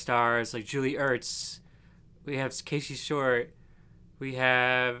the Red Stars, like Julie Ertz. We have Casey Short. We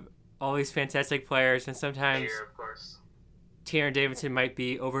have all these fantastic players, and sometimes Here, of course. Tiana Davidson might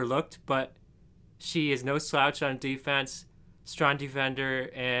be overlooked, but She is no slouch on defense, strong defender,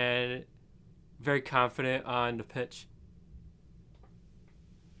 and very confident on the pitch.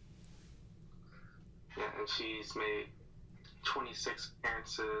 Yeah, and she's made 26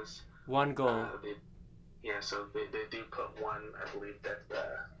 appearances. One goal. So they do put one. I believe that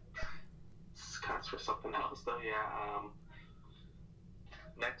counts for something else, though. Yeah.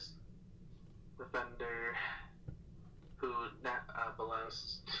 Next defender who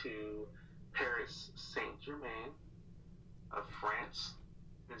belongs to Paris Saint-Germain of France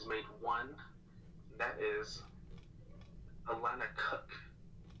has made one. That is Alana Cook.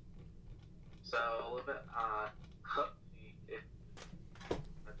 So a little bit on Cook,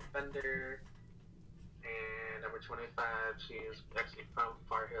 a defender, and number 25. She is actually from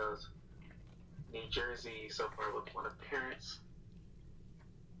Far Hills, New Jersey, so far with one appearance.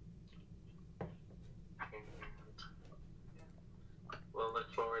 And we'll look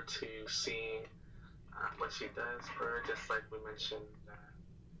forward to seeing what she does for, just like we mentioned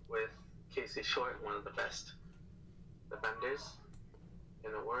with Casey Short, one of the best defenders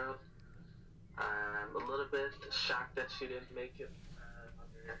in the world. I'm a little bit shocked that she didn't make it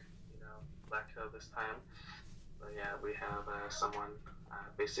under, Black Hill this time. But yeah, we have someone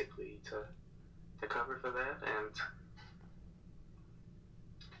basically to cover for that, and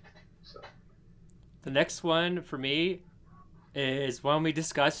so. The next one for me is one we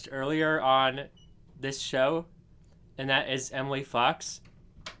discussed earlier on this show, and that is Emily Fox.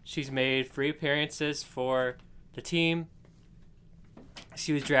 She's made 3 appearances for the team.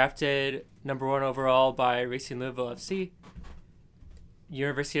 She was drafted number 1 overall by Racing Louisville FC,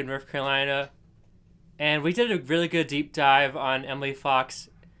 University of North Carolina. And we did a really good deep dive on Emily Fox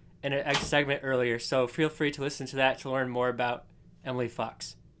in an segment earlier, so feel free to listen to that to learn more about Emily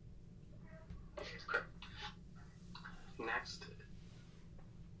Fox. Next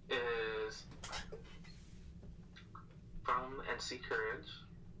is from NC Courage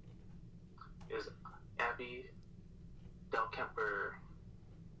is Abby Del Kemper,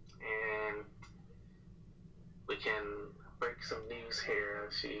 and we can break some news here.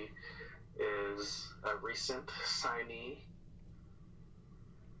 She is a recent signee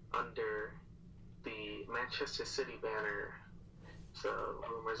under the Manchester City banner. So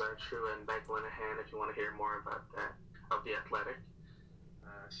rumors are true, and Beck Linehan, if you want to hear more about that, of The Athletic.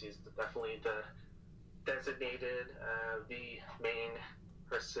 She's definitely the designated, the main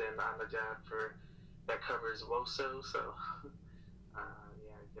person on the job that covers WOSO. So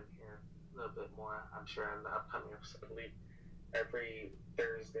you can hear a little bit more, I'm sure, in the upcoming episode. I believe every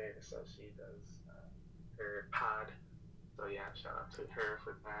Thursday, so she does her pod. So yeah, shout out to her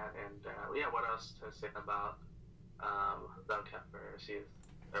for that. And what else to say about Bell Kemper? She's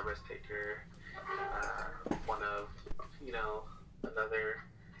a risk taker, one of, another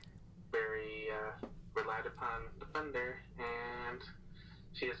very relied upon defender, and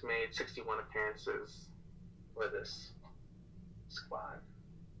she has made 61 appearances for this squad.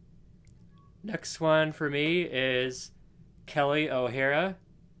 Next one for me is Kelly O'Hara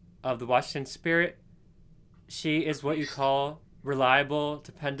of the Washington Spirit. She is what you call reliable,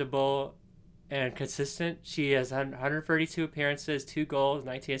 dependable, and consistent. She has 132 appearances, 2 goals,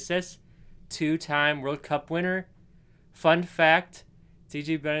 19 assists, 2-time World Cup winner. Fun fact,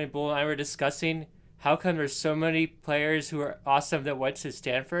 DG Benny Bull and I were discussing how come there's so many players who are awesome that went to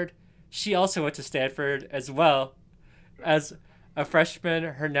Stanford. She also went to Stanford as well. As a freshman,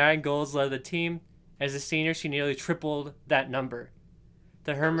 her 9 goals led the team. As a senior, she nearly tripled that number.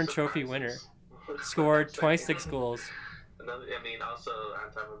 The Herman Trophy winner scored 26 goals. Also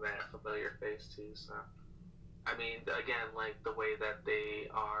on top of that, familiar face too. So, again, like the way that they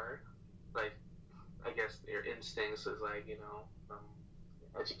are, like, I guess their instincts is like, from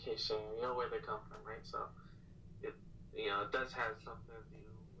education, where they come from, right? So, it does have something to do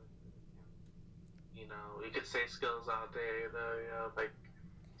with it. You could say skills out there, like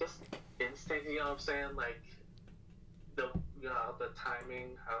just instinct. You know what I'm saying? Like the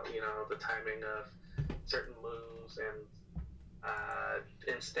timing, the timing of certain moves and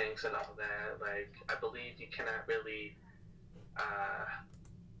instincts and all that. Like, I believe you cannot really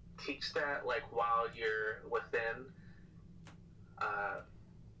teach that, like, while you're within a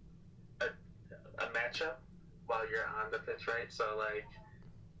matchup, while you're on the pitch, right? So, like,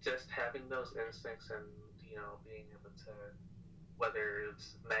 just having those instincts and, being able to, whether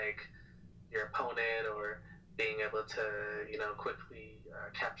it's make your opponent or being able to, quickly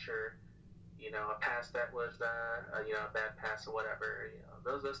capture, a pass that was, a bad pass or whatever,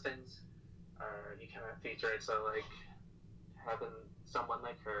 those things you cannot teach, right? So, like, having someone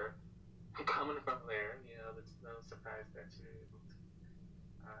like her coming from there, it's no surprise that you're able to,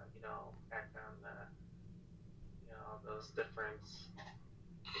 act on those different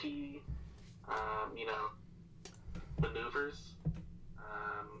key, maneuvers,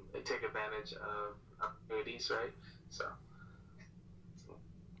 and take advantage of opportunities, right?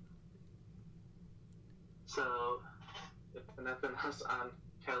 So if nothing else on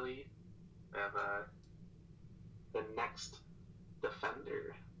Kelly, we have the next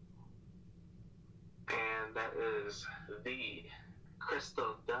defender, and that is the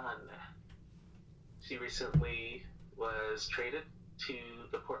Crystal Dunn. She recently was traded to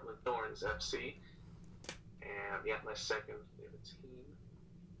the Portland Thorns FC, and my second favorite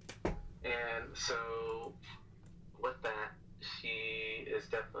team. And so with that, she is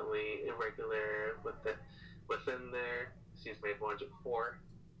definitely irregular within there. She's made 104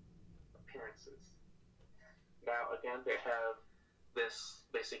 appearances. Now again, they have this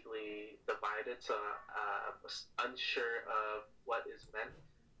basically divided, so was unsure of what is meant.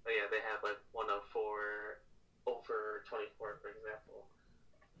 But yeah, they have like 104 over 24, for example.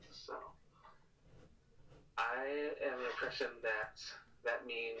 So I am the impression that that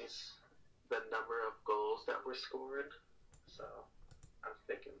means the number of goals that were scored. So I'm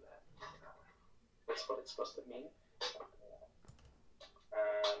thinking that that's what it's supposed to mean.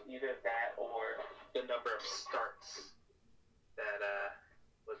 Either that or the number of starts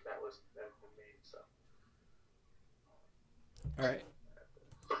that was made. So. All right.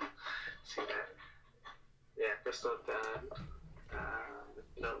 See that? Yeah, Crystal Dunn.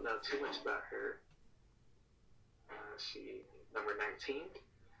 Don't know too much about her. She number 19.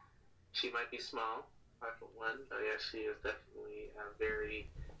 She might be small, 5'1", but yeah, she is definitely very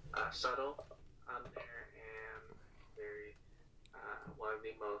subtle on there and very one of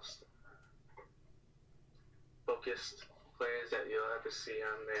the most focused players that you'll ever see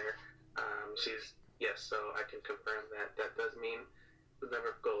on there. So I can confirm that does mean the number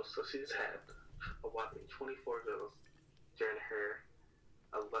of goals. So she's had a whopping 24 goals during her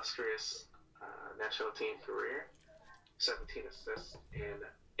illustrious national team career, 17 assists in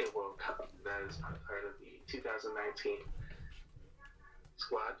a World Cup. That is part of the 2019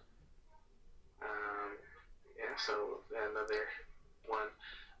 squad. So another one,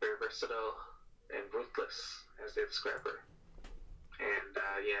 very versatile and ruthless, as they describe her. And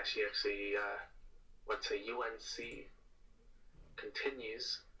she actually went to UNC,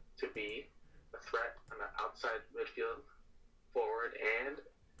 continues to be a threat on the outside midfield, forward, and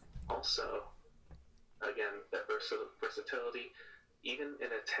also, again, that versatility, even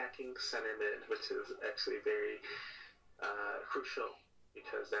in attacking center mid, which is actually very crucial,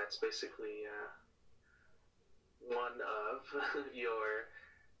 because that's basically one of your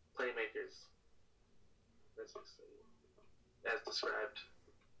playmakers. That's as described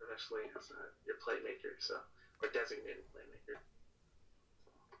professionally as your playmaker, or designated playmaker.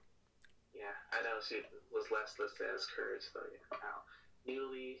 Yeah, I know she was last listed as Courage, though. Yeah, now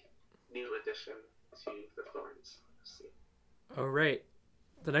new addition to the Thorns. Let's see. All right,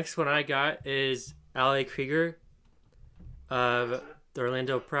 the next one I got is Ali Krieger of the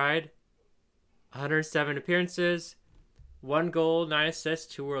Orlando Pride. 107 appearances, 1 goal, 9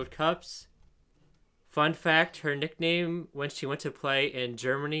 assists, 2 World Cups. Fun fact, her nickname when she went to play in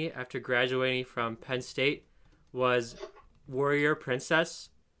Germany after graduating from Penn State was Warrior Princess.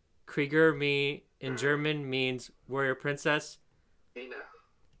 Krieger in German means Warrior Princess.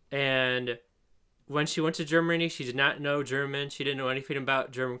 And when she went to Germany, she did not know German. She didn't know anything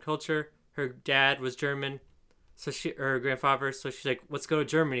about German culture. Her dad was German, her grandfather. So she's like, let's go to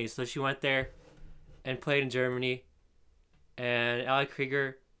Germany. So she went there and played in Germany. And Ali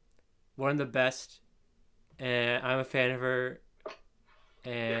Krieger, one of the best. And I'm a fan of her.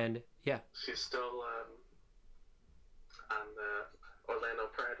 And yeah. She's still on the Orlando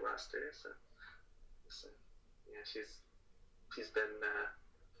Pride roster. So yeah, she's been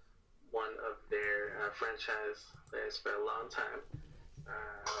one of their franchise players for a long time.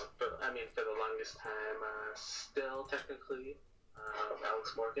 But for the longest time, still technically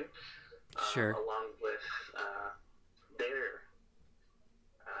Alex Morgan. Sure. Along with their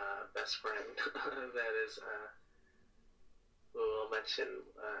best friend, that is, who we'll mention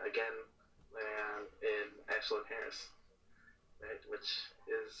again in Ashlyn Harris, right, which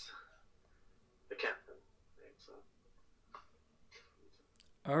is the captain. Right, so.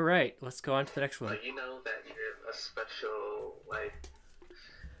 All right, let's go on to the next one. You know that you're a special,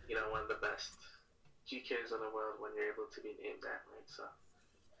 one of the best GKs in the world when you're able to be named that, right? So,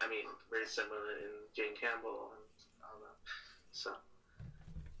 very similar in Jane Campbell and all that. So,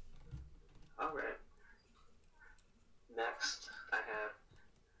 all right. Next, I have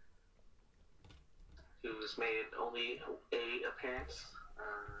who's made only a appearance.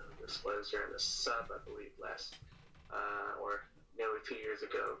 This was during the sub, I believe, last or nearly 2 years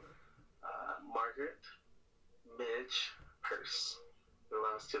ago, Margaret Midge Purse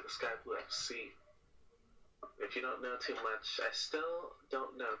belongs to the Sky Blue FC. If you don't know too much, I still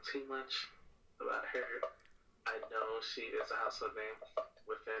don't know too much about her. I know she is a household name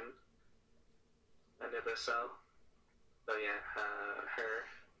within NWSL. So yeah, her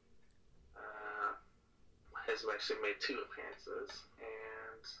has actually made 2 appearances.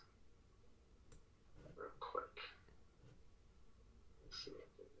 And real quick, let's see if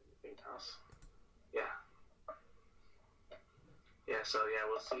there's anything else. Yeah. So yeah,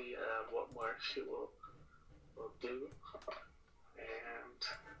 we'll see what more she will do. And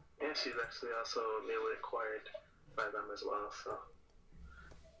yeah, she's actually also newly acquired by them as well. So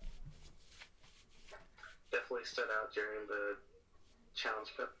definitely stood out during the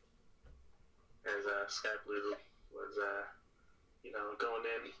Challenge Cup as Sky Blue was, going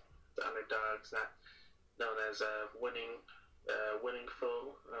in the underdogs, not known as a winning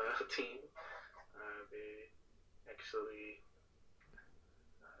full team. They actually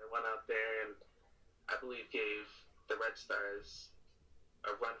went out there and I believe gave the Red Stars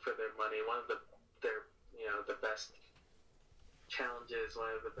a run for their money. One of their the best challenges, one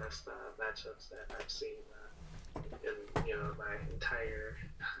of the best matchups that I've seen in my entire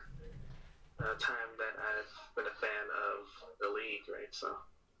time that I've been a fan of the league, right? So.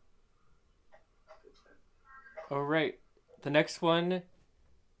 All right, the next one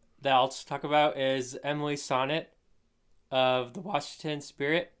that I'll talk about is Emily Sonnet of the Washington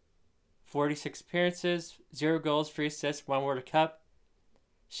Spirit. 46 appearances, 0 goals, 3 assists, 1 World Cup.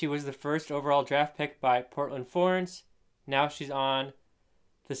 She was the first overall draft pick by Portland Thorns. Now she's on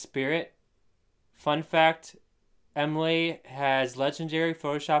the Spirit. Fun fact, Emily has legendary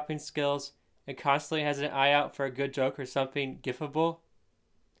photoshopping skills and constantly has an eye out for a good joke or something gifable.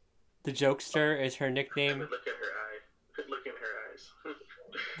 The Jokester is her nickname. Look at her eye. Look in her eyes.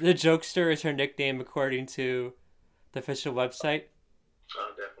 The Jokester is her nickname according to the official website.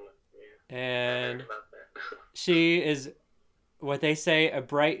 Oh, definitely. Yeah. And she is, what they say, a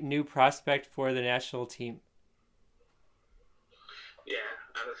bright new prospect for the national team. Yeah,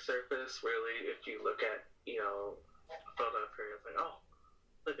 on the surface, really, if you look at, a photo of her, it's like, oh,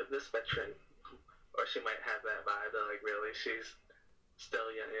 look at this veteran. Or she might have that vibe, but like, really, she's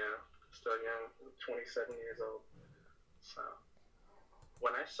still young, 27 years old. So,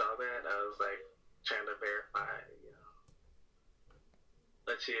 when I saw that, I was like, trying to verify,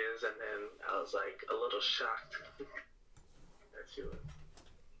 that she is, and then I was like, a little shocked that she was.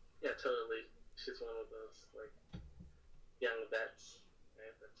 Yeah, totally. She's one of those, like, young vets,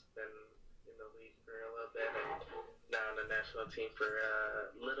 right, that's been in the league for a little bit and now on the national team for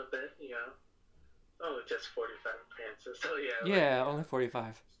a little bit, only just 45 appearances, so yeah. Yeah, only 45.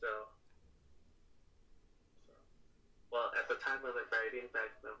 Still. So. Well, at the time of the writing, back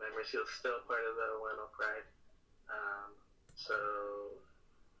in November, she was still part of the Orlando Pride. So,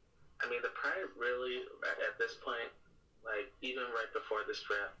 I mean, the Pride really, at this point, like, even right before this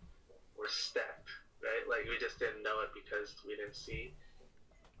draft, were stacked, right? Like, we just didn't know it because we didn't see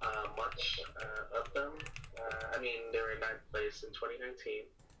much of them. I mean, they were in 9th place in 2019.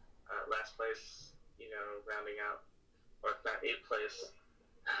 Last place, rounding out, or if not 8th place,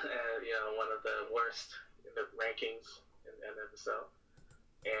 one of the worst in the rankings in the NWSL.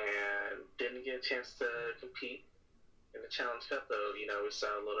 And didn't get a chance to compete in the Challenge Cup, though, we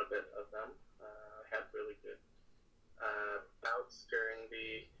saw a little bit of them. Had really good bouts during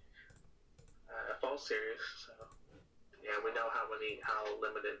the fall series. So, yeah, we know how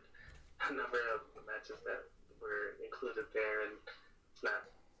limited a number of matches that were included there, and it's not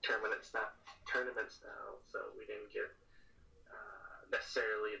tournaments now, so we didn't get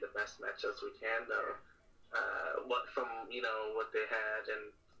necessarily the best matchups we can, though. What they had, and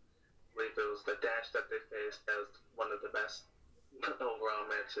I believe it was the Dash that they faced, that was one of the best overall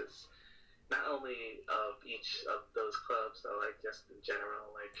matches, not only of each of those clubs, though, like, just in general,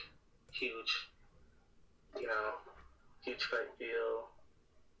 like, huge fight feel,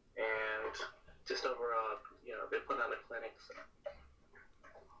 and just overall, they put on a clinic. So.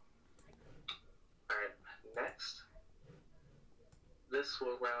 Alright, next. This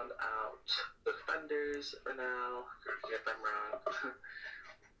will round out the defenders for now. Correct me if I'm wrong.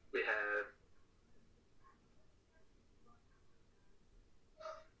 We have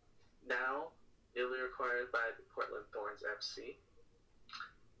now newly acquired by the Portland Thorns FC.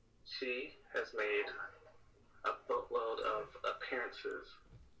 She has made a boatload of appearances.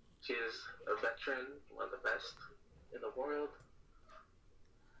 She is a veteran, one of the best in the world.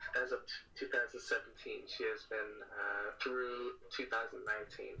 As of 2017, she has been through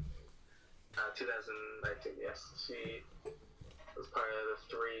 2019. 2019, yes. She was part of the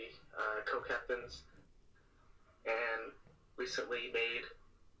three co-captains and recently made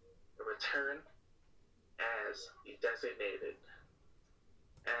a return as the designated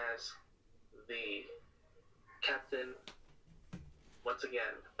as the captain once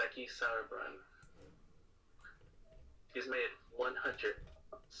again, Becky Sauerbrunn. She's made 177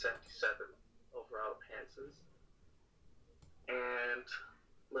 overall appearances. And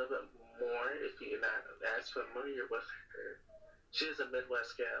a little bit more, if you're not as familiar with her, she is a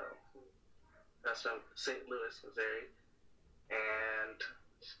Midwest gal. That's from St. Louis, Missouri. And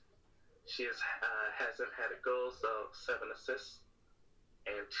she hasn't had a goal, so 7 assists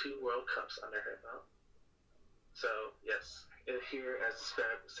and 2 World Cups under her belt. So, yes, here as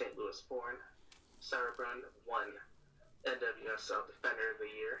described, St. Louis born, Sauerbrunn won NWSL Defender of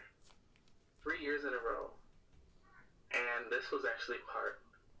the Year 3 years in a row. And this was actually part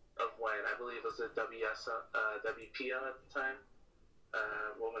of when I believe it was a WPL at the time,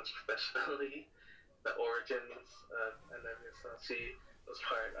 Women's Professional League, the origins of NWSL. She was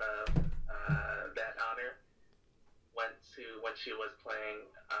part of that honor. Went to when she was playing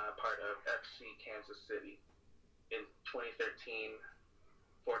part of FC Kansas City in 2013,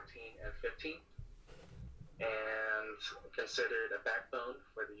 14, and 15, and considered a backbone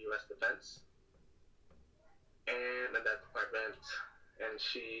for the U.S. defense and in that department. And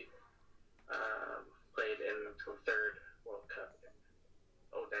she played in the 3rd World Cup in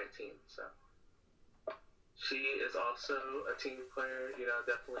 2019. So she is also a team player. You know,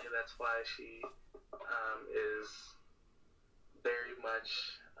 definitely that's why she is very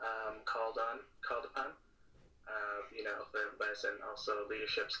much called upon. You know, for advice and also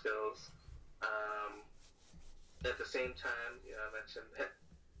leadership skills. At the same time, you know, I mentioned that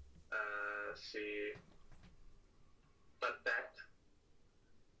fun fact,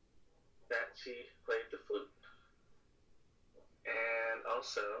 that she played the flute. And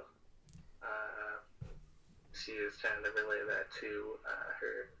also, she is trying to relay that to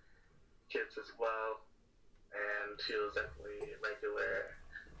her kids as well. And she was definitely regular.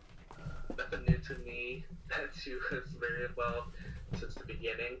 Nothing new to me that she was very involved since the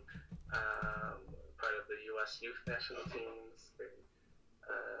beginning. Part of the U.S. youth national teams, very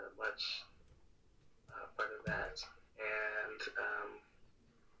much part of that. And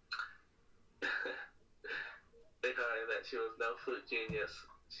they told her that she was no flute genius.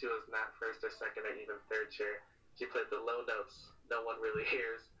 She was not first or second or even third chair. She played the low notes no one really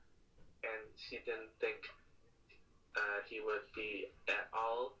hears, and she didn't think he would be at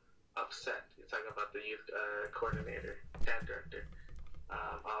all upset. You're talking about the youth coordinator, band director,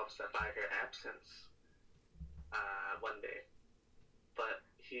 all upset by her absence one day. But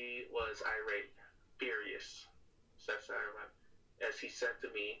he was irate, furious, says Sauerbrunn, as he said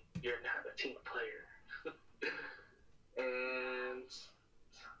to me, "You're not a team player." And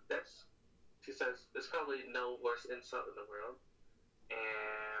she says, there's probably no worse insult in the world.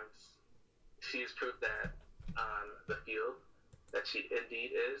 And she's proved that on the field, that she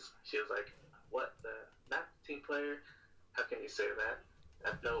indeed is. She was like, what, not team player? How can you say that?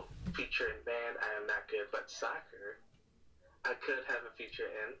 I have no future in band. I am not good, but soccer, I could have a future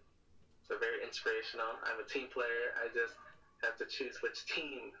in. So very inspirational. I'm a team player. I just have to choose which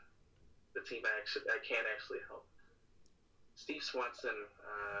team, the team I can actually help. Steve Swanson,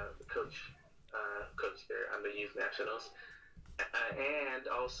 the coach there on the youth nationals, and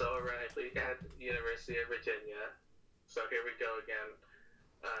also ironically at the University of Virginia. So here we go again.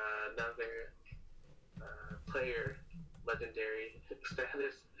 Another player, legendary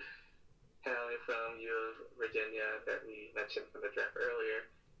status, hailing from U of Virginia that we mentioned from the draft earlier,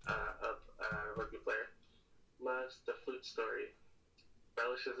 of rugby player, loves the flute story,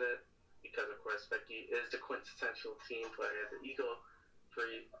 relishes it, because of course Becky is the quintessential team player, the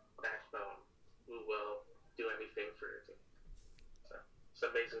eagle-free backbone who will do anything for her team. So it's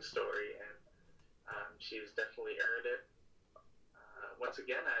an amazing story, and she's definitely earned it. Once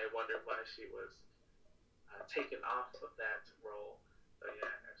again, I wondered why she was taken off of that role. But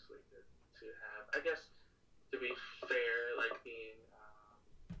yeah, actually good to have. I guess to be fair, like being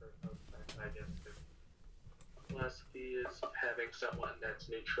I guess the philosophy is having someone that's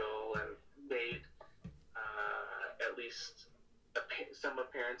neutral and made at least some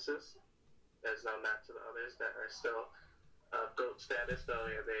appearances. There's no not to the others that are still GOAT status, though.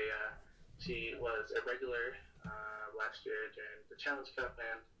 Yeah, she was a regular last year during the Challenge Cup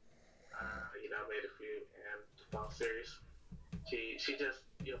and made a few and the fall series. She just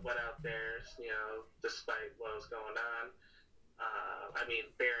went out there, despite what was going on.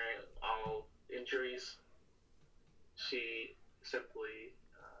 Bearing all injuries, she simply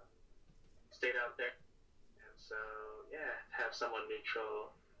stayed out there. And so, yeah, have someone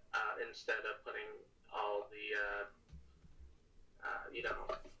neutral instead of putting all the, you know,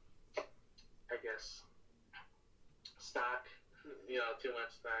 I guess, stock, too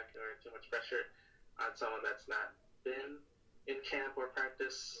much stock or too much pressure on someone that's not been in camp or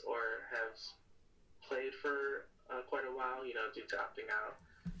practice or has played for quite a while, due to opting out,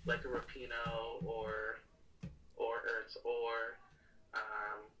 like a Rapinoe or Ertz or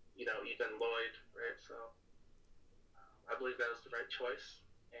even Lloyd, right? So I believe that was the right choice.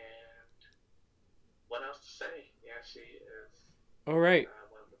 And what else to say? Yeah, she is All right.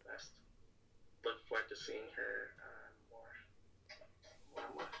 One of the best. Looking forward to seeing her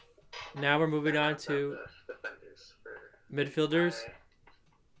more. Now we're moving on to the defenders for midfielders.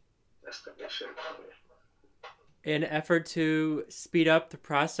 Estimation. In an effort to speed up the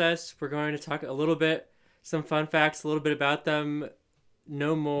process, we're going to talk a little bit, some fun facts, a little bit about them.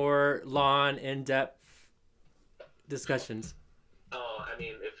 No more long, in-depth discussions. Oh, I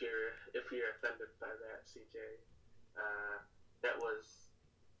mean, if you're offended by that, CJ, that was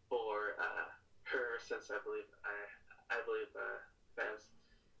for her, since I believe fans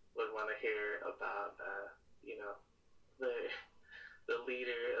would want to hear about the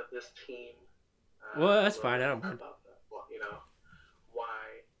leader of this team. Well, that's fine. I don't mind. About why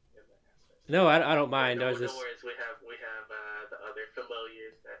in that aspect. No, I don't mind. No worries. We have the other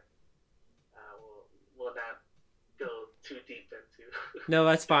familiars that will not go too deep into. No,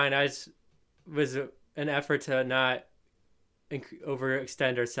 that's fine. I just was an effort to not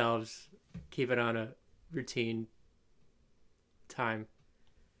overextend ourselves, keep it on a routine time.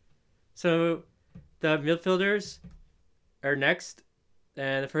 So the midfielders are next,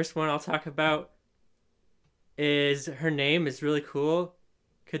 and the first one I'll talk about is, her name is really cool,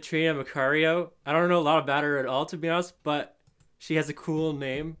 Katrina Macario. I don't know a lot about her at all, to be honest, but she has a cool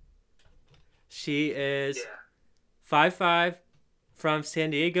name. She is 5'5", from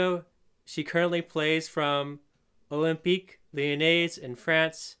San Diego. She currently plays from Olympique Lyonnais in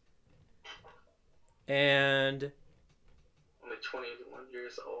France. And only 21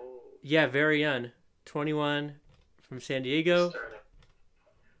 years old. Yeah, very young. 21, from San Diego.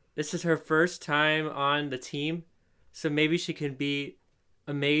 This is her first time on the team, so maybe she can be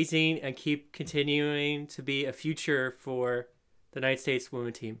amazing and keep continuing to be a future for the United States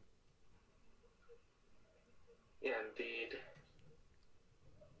women's team. Yeah, indeed.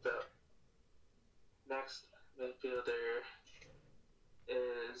 The next midfielder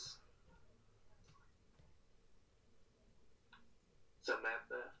is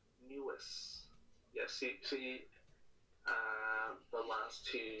Samantha Newis. Yeah, she belongs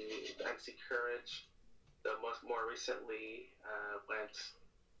to the NC Courage. The more recently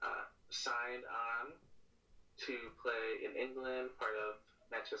signed on to play in England, part of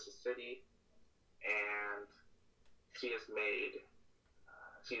Manchester City, and she has made.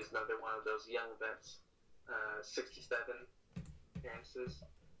 She is another one of those young vets. 67 appearances,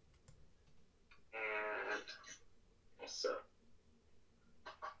 and so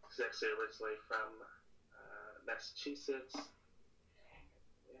she's actually originally from Massachusetts.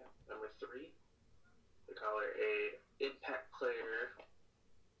 Yeah, number 3. They call her a impact player.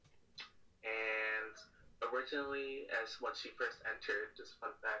 And originally, when she first entered, just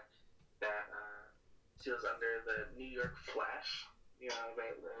fun fact, that she was under the New York Flash.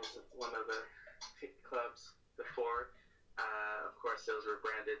 That was one of the clubs before. Of course, those were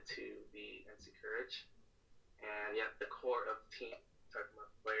branded to the NC Courage. And yet the core of the team, talking about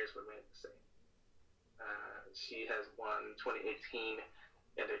players, remained the same. She has won 2018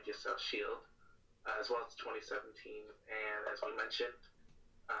 NWSL Shield, as well as 2017. And as we mentioned,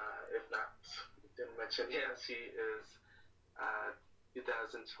 if not, didn't mention, she is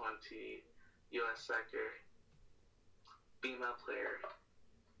 2020 U.S. Soccer Female Player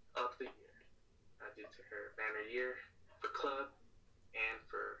of the Year, due to her banner year for club and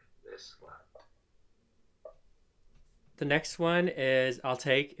for this squad. The next one is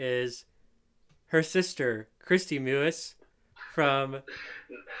her sister, Christy Mewis, from... What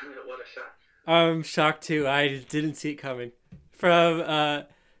a shock. I'm shocked too. I didn't see it coming. From the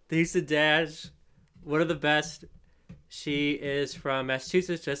Houston Dash, one of the best. She is from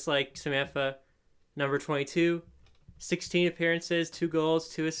Massachusetts, just like Samantha, number 22. 16 appearances, 2 goals,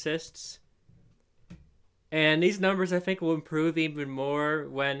 2 assists. And these numbers, I think, will improve even more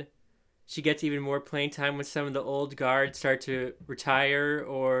when she gets even more playing time, when some of the old guards start to retire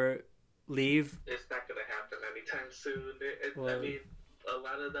or leave. It's not going to happen anytime soon. I mean, a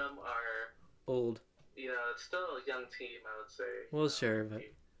lot of them are old. It's still a young team, I would say. Well, sure, but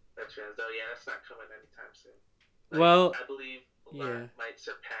veterans, though, it's not coming anytime soon. I believe a lot might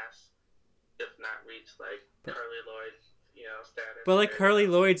surpass if not reach like But Carly Lloyd, status, but like where Carly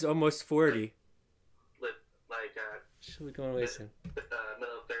Lloyd's almost like 40. like She'll be going away mid, soon.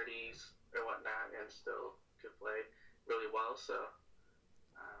 middle 30s or whatnot, and still could play really well. So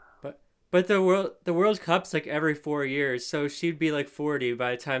But but the World Cup's like every 4 years, so she'd be like 40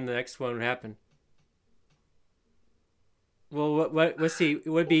 by the time the next one would happen. Well, let's see, it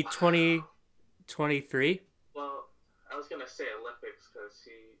would be 2023. well, I was gonna say Olympics because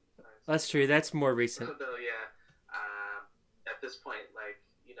she That's true. That's more recent. though yeah. At this point, like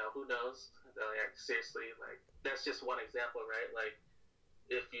who knows? Like seriously, like that's just one example, right? Like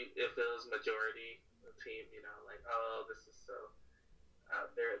if it was majority team, like oh this is so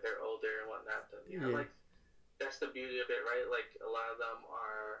they're older and whatnot, then Yeah. like that's the beauty of it, right? Like a lot of them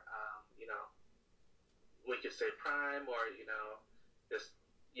are we could say prime or just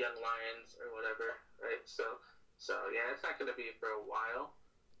young lions or whatever, right? So yeah, it's not gonna be for a while.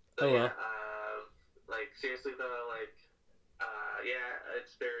 So Oh yeah, well. like seriously though, like yeah,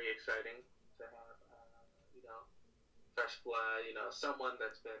 it's very exciting to have fresh blood, someone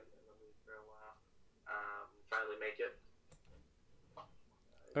that's been in the league for a while, finally make it.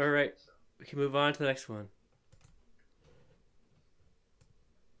 All right. So We can move on to the next one.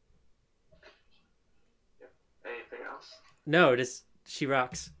 yeah. Anything else? No, just she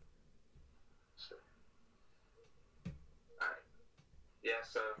rocks. Sure. All right. Yeah.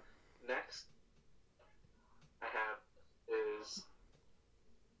 So next I have is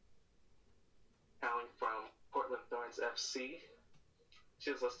coming from Portland Thorns FC.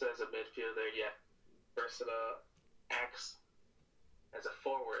 She was listed as a midfielder, yet versatile, acts as a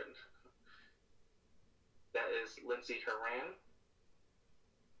forward. That is Lindsay Horan,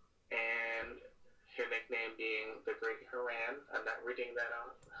 and her nickname being the Great Horan. I'm not reading that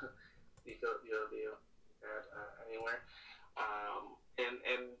out. You'll be at anywhere.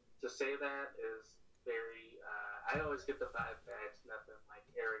 And to say that is very. I always get the vibe that it's nothing like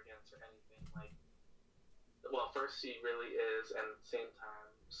arrogance or anything. Like, well, first she really is, and at the same time,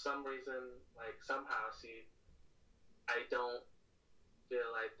 some reason, like somehow I don't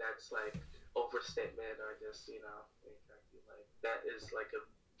feel like that's like overstatement or just like that is like a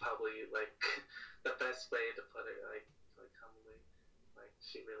probably like the best way to put it like humbly, like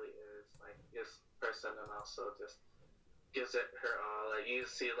she really is like this person and also just gives it her all. Like you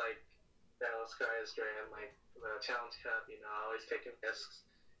see like battle scars during like the Challenge Cup, always taking risks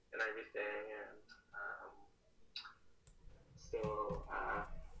and everything, and still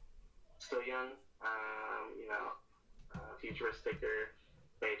still young, futuristic,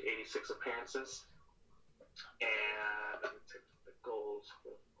 made 86 appearances, and the goals.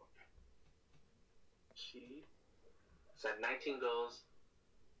 She had 19 goals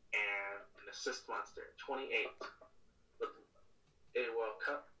and an assist monster, 28 with a World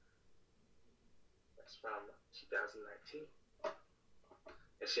Cup. That's from 2019,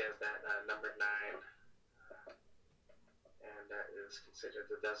 and she has that number 9, and that is considered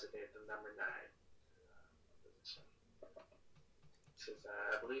to designate the number 9 position.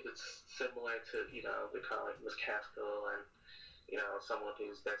 I believe it's similar to they call it Miss Catskill and someone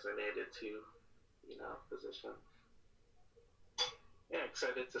who's designated to position. Yeah,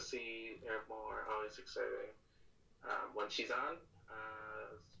 excited to see her more. Always exciting when she's on.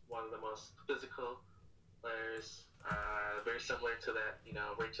 One of the most physical players. Very similar to that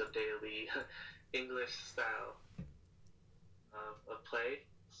Rachel Daly English style of play.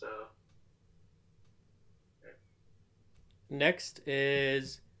 So Next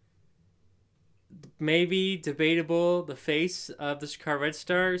is maybe debatable the face of the Chicago Red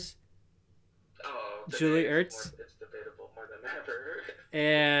Stars, Julie Ertz. It's debatable more than ever.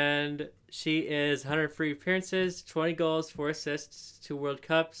 And she is 103 appearances, 20 goals, 4 assists, 2 World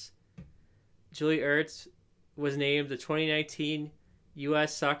Cups. Julie Ertz was named the 2019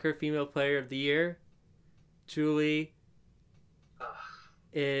 U.S. Soccer Female Player of the Year. Julie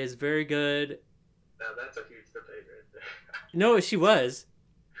is very good. Now that's a huge debate right there. No, she was.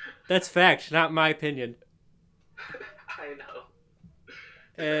 That's fact, not my opinion. I know.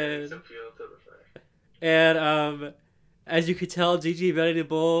 And and as you could tell, Gigi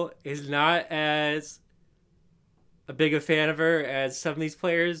Benedict is not as a big a fan of her as some of these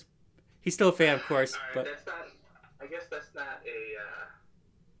players. He's still a fan, of course, right, but that's not. I guess that's not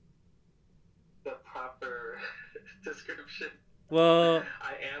the proper description. well,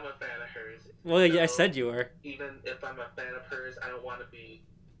 I am a fan of hers. well, yeah, I said you were. Even if I'm a fan of hers, I don't want to be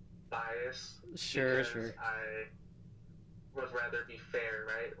biased. Sure. I would rather be fair,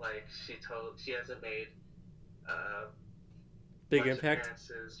 right? Like she hasn't made Big much impact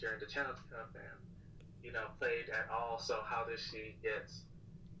appearances during the Challenge Cup and played at all. So how does she get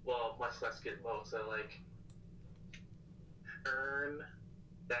well, much less get votes. So like earn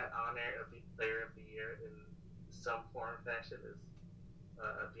that honor of the Player of the Year in some form or fashion is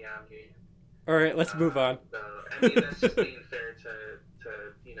beyond me. All right, let's move on. So I mean, that's just being fair to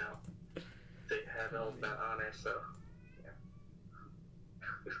you know to have that honor. So yeah.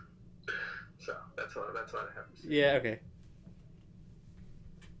 So that's what I have to say. Yeah. Okay.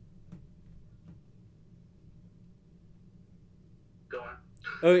 Go on.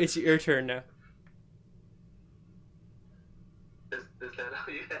 Oh, it's your turn now. Is that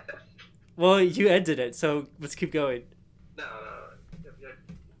all you have? Well, you ended it, so let's keep going. No.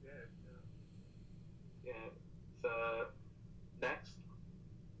 Yeah. So next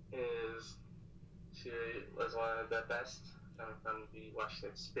is she was one of the best from the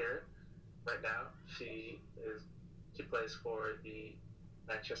Washington Spirit. Right now, she plays for the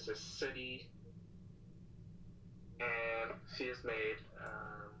Manchester City, and she has made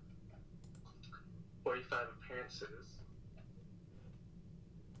 45 appearances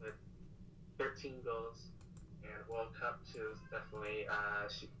with 13 goals and World Cup. She was definitely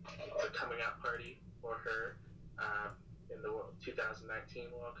it's a coming out party for her in the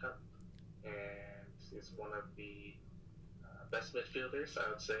 2019 World Cup, and she's one of the best midfielders, I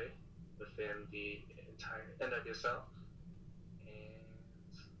would say, within the entire NWSL.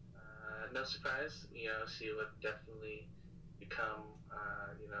 And no surprise, she would definitely become,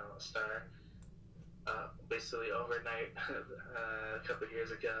 a star. Basically overnight, a couple of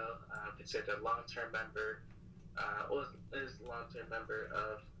years ago, considered a long-term member, is a long-term member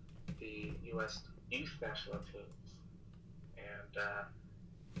of the U.S. youth national teams, and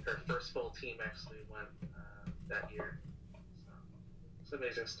her first full team actually went that year. So it's an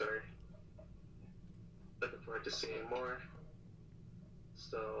amazing story. Looking forward to seeing more.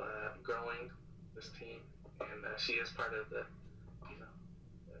 Still growing this team, and she is part of the,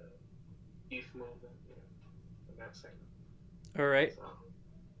 youth movement in that segment. All right. So.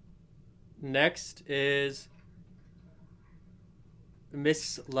 Next is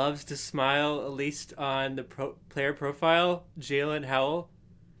Miss Loves to Smile, at least on the player profile, Jalen Howell.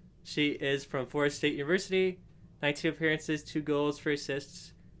 She is from Florida State University, 19 appearances, 2 goals, 3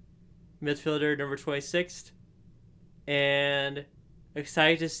 assists. Midfielder number 26. And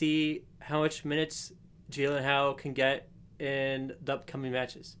excited to see how much minutes Jalen Howell can get in the upcoming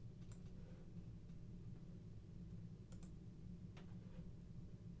matches.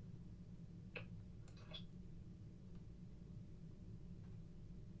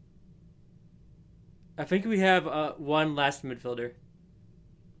 I think we have one last midfielder.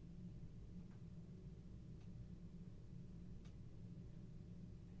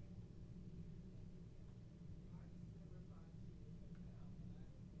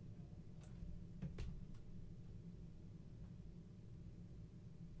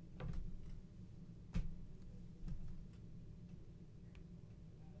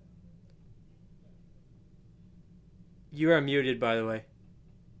 You are muted, by the way.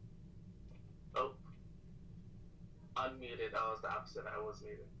 Oh. Unmuted. I was the opposite. I was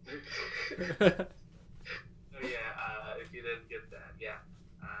muted. If you didn't get that,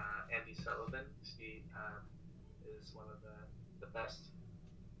 Andy Sullivan. She is one of the best,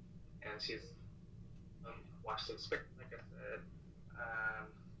 and she's Washington Spirit, like I said.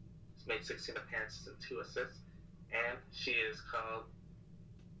 She's made 16 appearances and 2 assists, and she is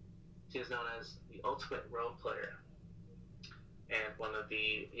known as the ultimate role player, and one of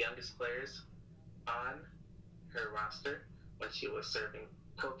the youngest players on her roster when she was serving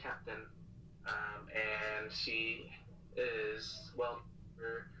co-captain, and she is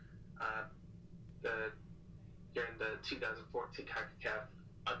during the 2014 CONCACAF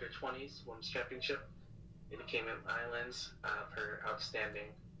Under-20s Women's Championship in the Cayman Islands of her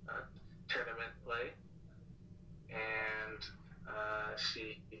outstanding tournament play, and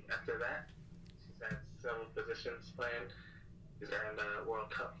after that she's had several positions playing. She's earned a World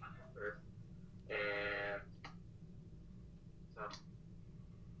Cup berth, and so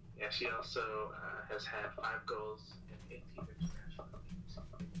she also has had 5 goals in 18 international games.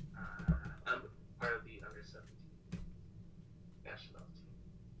 Part of the under-17 national team.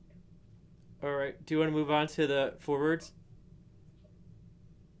 All right. Do you want to move on to the forwards?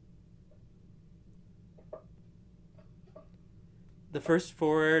 The first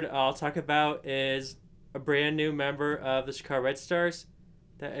forward I'll talk about is a brand new member of the Chicago Red Stars.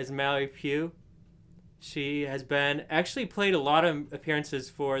 That is Mallory Pugh. She has actually played a lot of appearances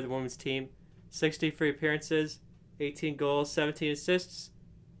for the women's team. 63 appearances, 18 goals, 17 assists.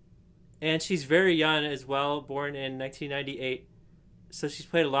 And she's very young as well, born in 1998. So she's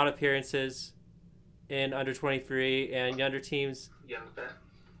played a lot of appearances in under 23 and younger teams. Young vet.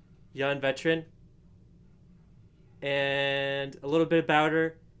 young veteran. And a little bit about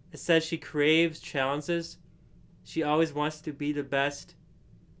her. It says she craves challenges. She always wants to be the best.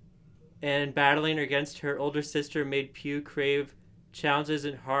 And battling against her older sister made Pugh crave challenges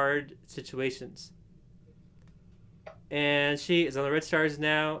in hard situations. And she is on the Red Stars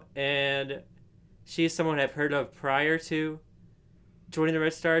now, and she is someone I've heard of prior to joining the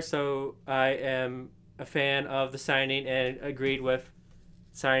Red Stars, so I am a fan of the signing and agreed with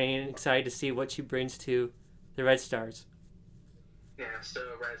signing and excited to see what she brings to the Red Stars. Yeah, still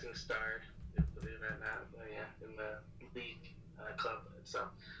a rising star, believe it or not. But yeah, in the league club itself.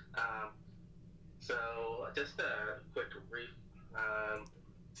 Um, so just a quick brief.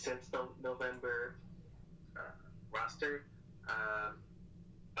 Since the November roster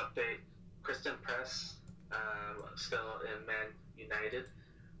update, Kristen Press, still in Man United,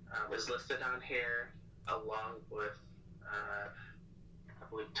 is listed on here along with, I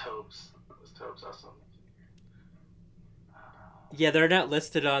believe, Tobes. Was Tobes also? Yeah, they're not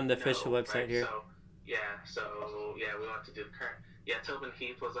listed on the official No, website right? here. So we want to do the current. Yeah, Tobin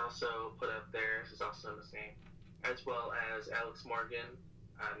Heath was also put up there. He's also in the same, as well as Alex Morgan,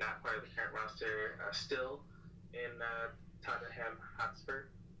 not part of the current roster, still in Tottenham Hotspur.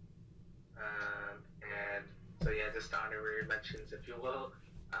 And so yeah, just honorary mentions, if you will,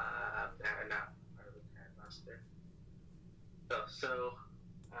 that are not part of the current roster. So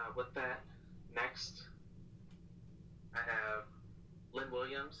with that, next I have Lynn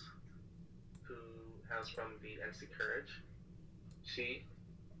Williams, who hails from the NC Courage. She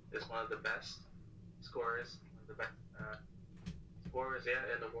is one of the best scorers, one of the best scorers,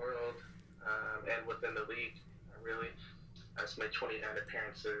 in the world, and within the league, really. She's made 29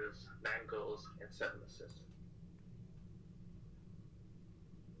 appearances, 9 goals, and 7 assists.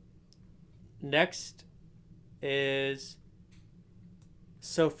 Next is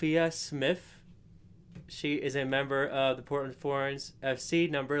Sophia Smith. She is a member of the Portland Thorns FC,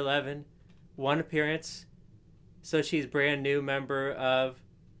 number 11. 1 appearance. So she's a brand new member of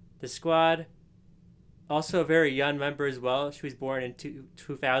the squad. Also a very young member as well. She was born in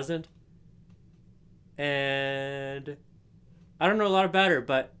 2000. And I don't know a lot about her,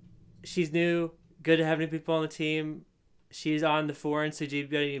 but she's new. Good to have new people on the team. She's on the foreign, so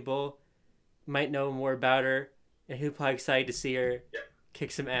GB Bull might know more about her, and he'll probably excited to see her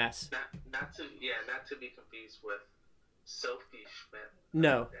kick some ass. Not to be confused with Sophie Schmidt.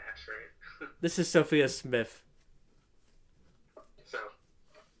 No. Dash, right? This is Sophia Smith. So,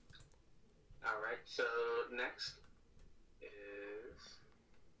 all right. So next is,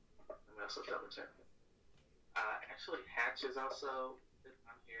 let me also double check. Actually, Hatch is also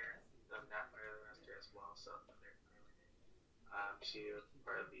on here. I'm not part of the roster as well, so she is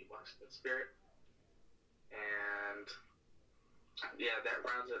part of the Washington Spirit. And yeah, that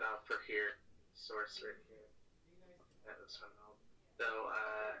rounds it out for here. Source right here. That was fun. So,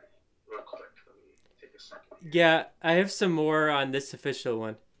 real quick, let me take a second here. Yeah, I have some more on this official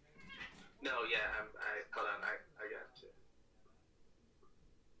one. No, yeah, hold on, I got you.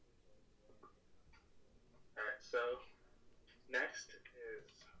 Alright, so next is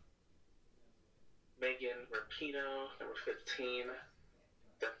Megan Rapinoe, number 15.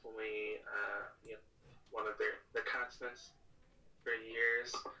 Definitely, one of their constants for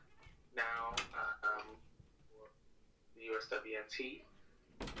years now, for the USWNT.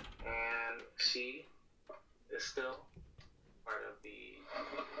 And she is still part of the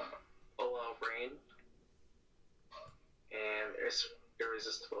OL Reign, and there's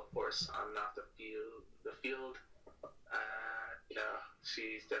irresistible force on and off the field.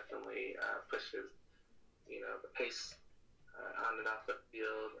 She's definitely pushes, the pace on and off the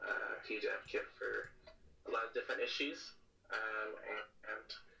field. Huge advocate for a lot of different issues, and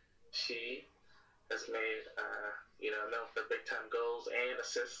she has made, known for big time goals and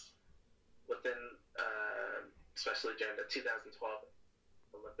assists within, especially during the 2012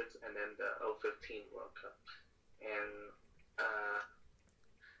 Olympics and then the 2015 World Cup. And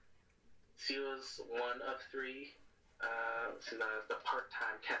she was one of 3. She's known as the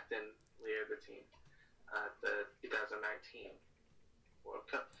part-time captain leader of the team at the 2019 World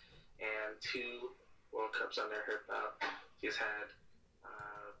Cup, and 2 World Cups under her belt. She's had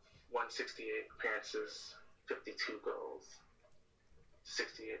 168 appearances, 52 goals,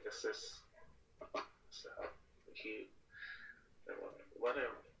 68 assists. So, what a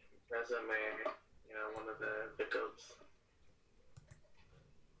resume, one of the GOATs.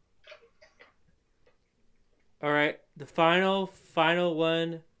 All right, the final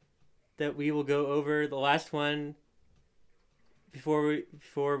one that we will go over, the last one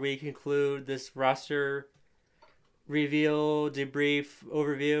before we conclude this roster reveal, debrief,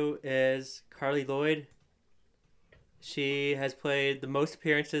 overview is Carly Lloyd. She has played the most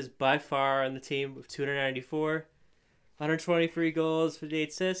appearances by far on the team with 294, 123 goals, 58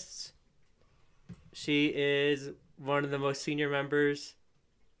 assists. She is one of the most senior members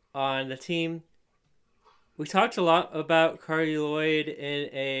on the team. We talked a lot about Carly Lloyd in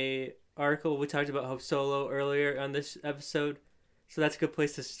a article. We talked about Hope Solo earlier on this episode, so that's a good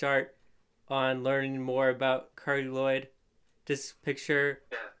place to start on learning more about Carly Lloyd. Just picture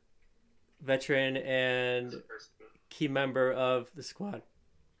veteran and key member of the squad.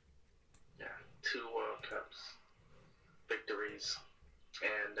 Yeah, 2 World Cups victories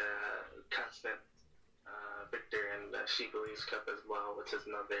and constant victor in the She Believes Cup as well, which is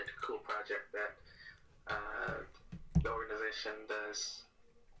another cool project that the organization does.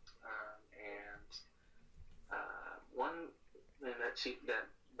 One thing that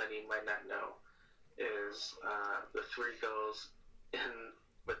many might not know is the 3 goals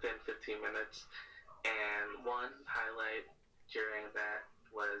within 15 minutes, and one highlight during that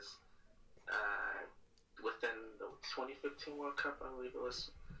was within the 2015 World Cup, I believe it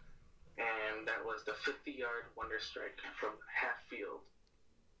was, and that was the 50-yard wonder strike from half field.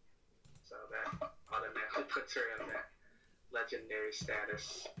 So that automatically puts her in that legendary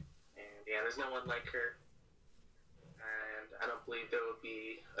status. And yeah, there's no one like her, and I don't believe there will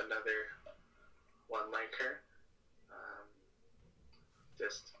be another one like her.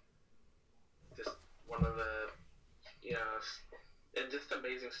 Just one of the, and just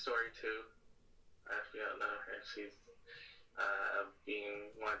amazing story too. If you don't know her, she's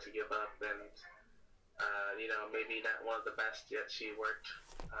being wanted to give up, and maybe not one of the best yet. She worked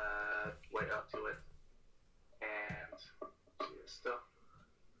way up to it, and she is still.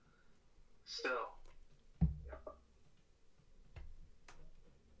 Yeah.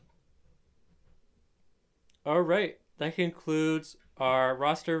 All right, that concludes our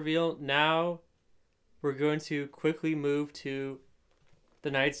roster reveal. Now we're going to quickly move to the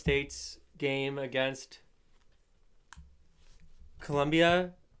United States game against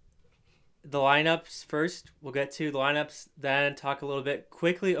Colombia. The lineups first. We'll get to the lineups, then talk a little bit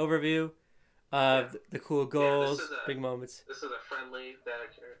quickly overview of the cool goals, big moments. This is a friendly that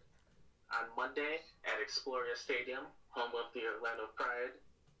occurred on Monday at Exploria Stadium, home of the Orlando Pride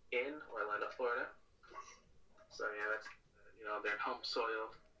in Orlando, Florida. So yeah, that's their home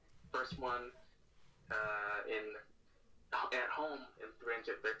soil. First one at home in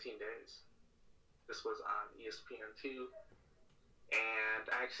 313 days. This was on ESPN2, and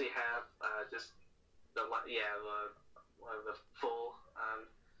I actually have just one of the full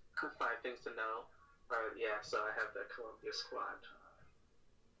 5 things to know. So I have the Columbia squad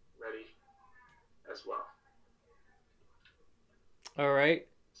ready as well. All right.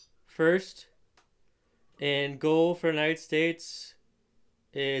 First, in goal for the United States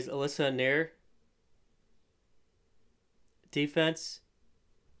is Alyssa Nair. Defense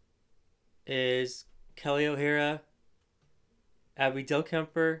is Kelly O'Hara, Abby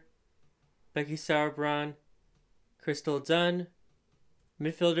Delkemper, Becky Sauerbrunn, Crystal Dunn.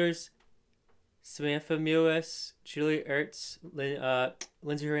 Midfielders, Samantha Mewis, Julie Ertz,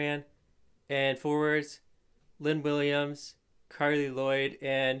 Lindsey Horan, and forwards, Lynn Williams, Carly Lloyd,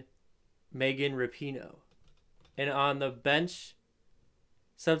 and Megan Rapinoe. And on the bench,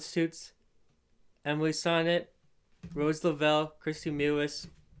 substitutes, Emily Sonnet, Rose Lavelle, Christy Mewis,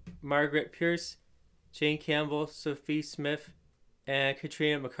 Margaret Pierce, Jane Campbell, Sophie Smith, and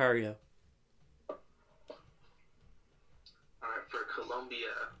Katrina Macario. For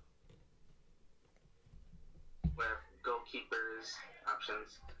Colombia, we have goalkeepers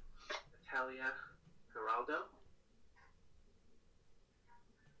options: Natalia Geraldo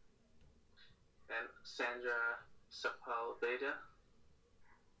and Sandra Sepulveda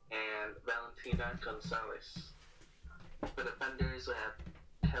and Valentina Gonzalez. For defenders, we have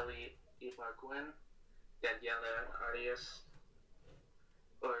Kelly Ibarguen, Daniela Arias,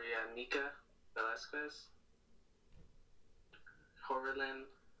 Orianica Velasquez, Horlin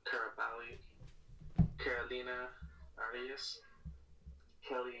Carabali, Carolina Arias,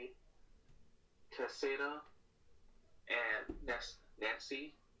 Kelly Casado, and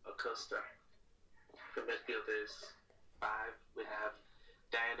Nancy Acosta. For midfielders, 5, we have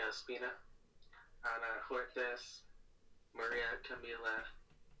Diana Espina, Ana Huertas, Maria Camila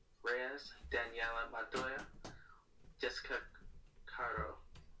Reyes, Daniela Montoya, Jessica Caro.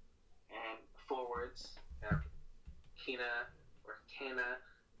 And forwards have Tana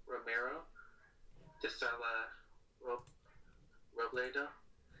Romero, Gisela Robledo,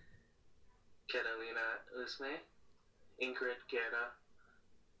 Catalina Usme, Ingrid Guerra,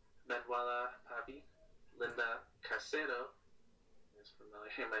 Manuela Pavi, Linda Casero is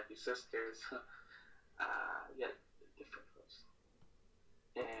familiar. It might be sisters. Yeah, different folks.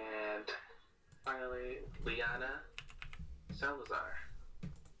 And finally, Liana Salazar.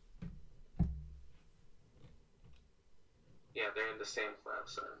 Yeah, they're in the same club,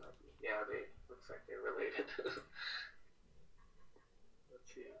 so yeah, they looks like they're related.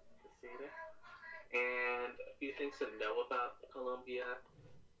 Let's see, Caseta. And a few things to know about Colombia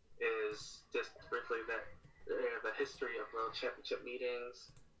is just briefly that they have a history of World Championship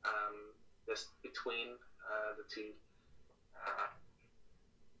meetings. This between the two.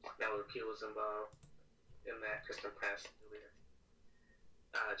 Now Peel was involved in that. Kristen Press earlier.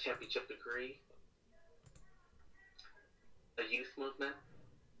 Championship degree, a youth movement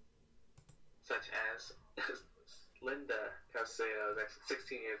such as Linda Caicedo, that's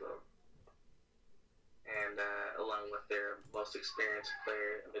 16 years old, and along with their most experienced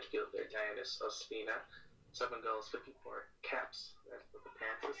player, midfielder Diana Ospina, 7 goals, 54 caps, that's with the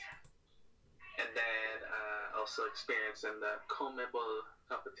Panthers. And then also experience in the CONMEBOL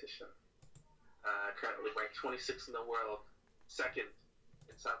competition. Currently ranked 26 in the world, second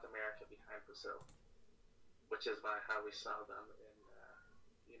in South America behind Brazil, which is how we saw them in,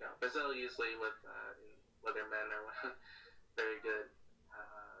 Brazil usually with whether men or women, very good.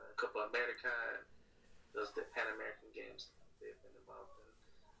 Copa America, those Pan American games they've been involved in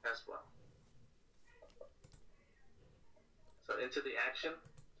as well. So into the action.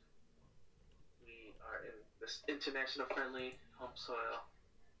 We are in this international friendly home soil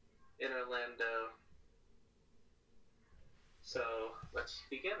in Orlando. So let's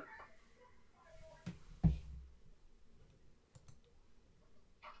begin.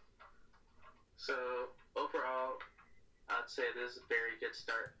 So overall, I'd say this is a very good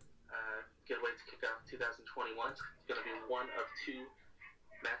start. Good way to kick off 2021. It's going to be one of 2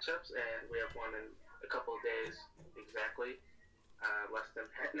 matchups, and we have one in a couple of days exactly. Less than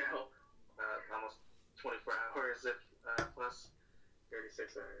that now. Almost 24 hours if plus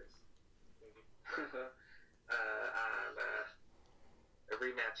 36 hours. Maybe. On a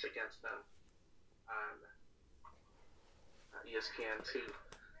rematch against them on ESPN2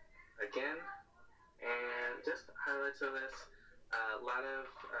 again. And just highlights of this, a lot of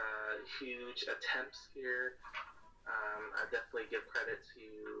huge attempts here. I definitely give credit to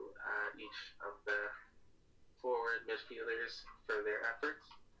each of the forward midfielders for their efforts.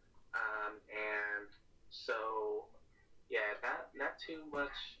 And so, yeah, not too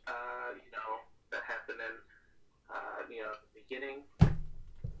much, that happened in, the beginning.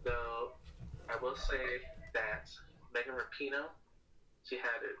 Though I will say that Megan Rapinoe, she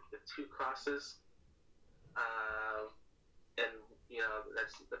had the 2 crosses, and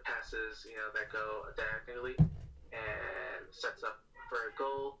that's the passes that go diagonally and sets up for a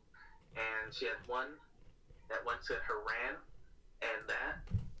goal. And she had one that went to Haran, and that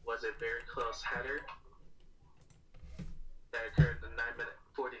was a very close header that occurred in the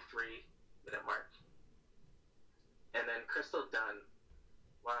 43-minute mark. And then Crystal Dunn,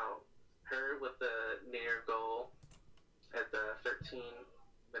 wow, her with the near goal at the 13:04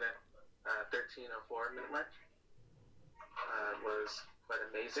 minute mark was quite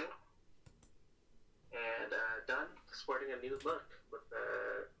amazing. And Dunn sporting a new look with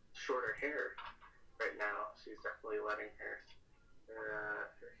the shorter hair right now. She's definitely letting her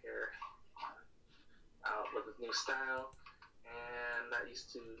hair out with a new style, and not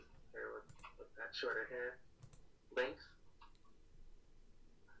used to her with that shorter hair length.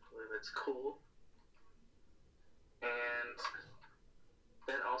 I believe it's cool. And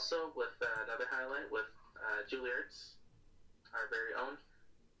then also with another highlight with Julie Ertz, our very own,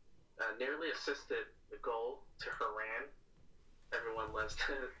 nearly assisted the goal to Haran. Everyone loves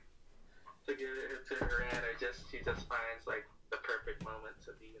to give it to Haran, or she just finds like the perfect moment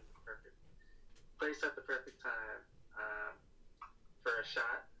to be in the perfect place at the perfect time for a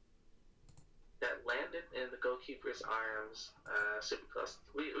shot that landed in the goalkeeper's arms, super close.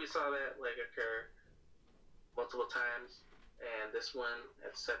 We saw that occur multiple times, and this one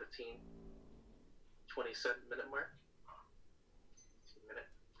at 27-minute mark.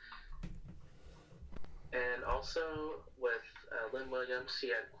 And also with Lynn Williams,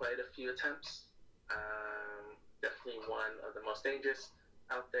 she had quite a few attempts. Definitely one of the most dangerous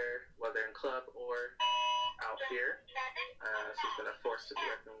out there, whether in club or out here. She's been a force to be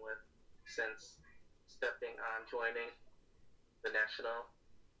reckoned with since joining the national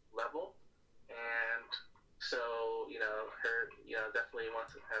level. And so, her, definitely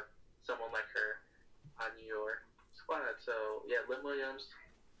wants to have someone like her on your squad. So, yeah, Lynn Williams,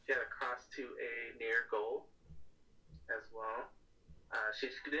 she had a cross to a near goal as well. She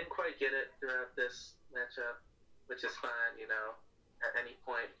didn't quite get it throughout this matchup. which is fun. At any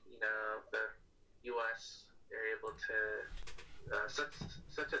point, the U.S. they're able to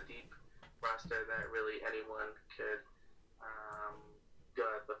such a deep roster that really anyone could go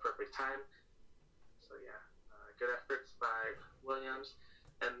at the perfect time. So yeah, good efforts by Williams.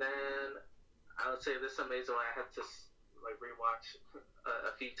 And then I would say this is amazing. I had to rewatch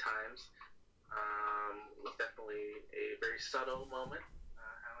a few times. It was definitely a very subtle moment.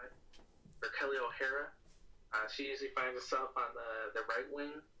 For Kelly O'Hara, she usually finds herself on the right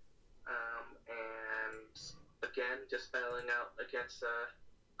wing, and again, just battling out against a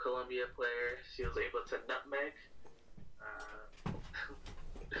Colombia player. She was able to nutmeg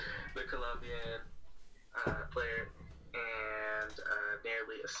the Colombian player and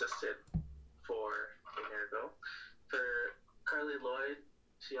nearly assisted for a near goal. For Carly Lloyd,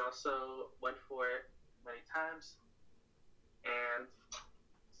 she also went for it many times, and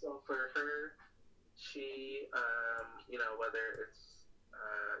so for her, she, whether it's,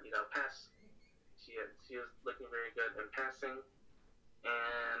 pass, she was looking very good in passing,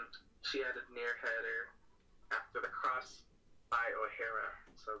 and she had a near header after the cross by O'Hara.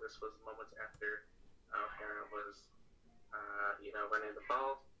 So this was moments after O'Hara was, running the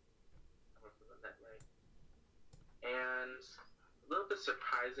ball, coming from the net leg. And a little bit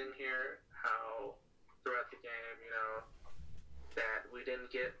surprising here how throughout the game, that we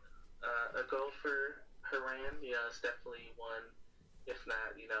didn't get a goal for Haran. It's definitely one, if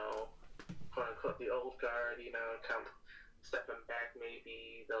not, quote unquote, the old guard, come stepping back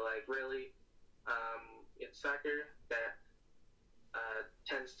maybe. But really, in soccer, that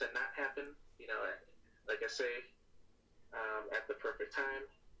tends to not happen. Like I say, at the perfect time,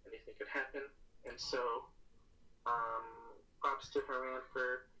 anything could happen. And so, props to Haran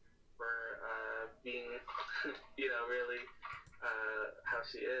for being, really how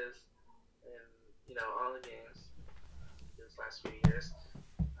she is in, all the games these last few years.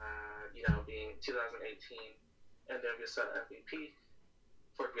 Being 2018 NWSL MVP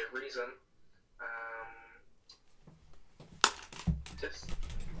for good reason. Just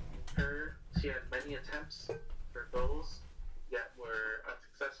her, she had many attempts for goals that were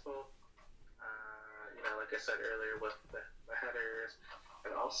unsuccessful. Like I said earlier, with the headers,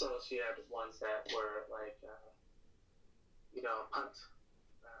 and also she had ones that were a punt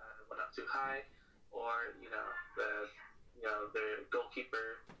went up too high, or the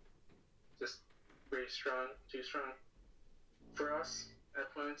goalkeeper just very strong, too strong for us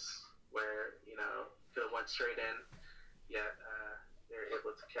at points where could have went straight in, yet they're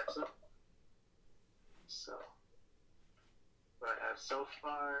able to catch up. So, but so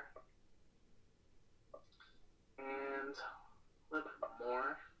far, and a little bit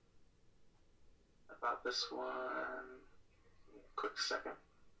more about this one. Quick second.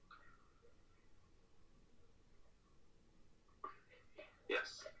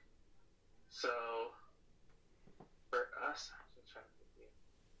 Yes. So for us,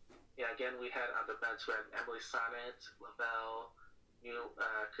 again, we had on the bench we had Emily Sonnet, Lavelle,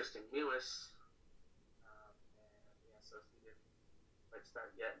 Kristen Mewis, and so she didn't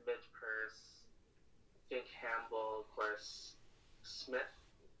start yet. Midge Purse, Jake Campbell, of course, Smith,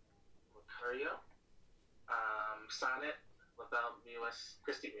 Macario, Sonnet, Lavelle, Mewis,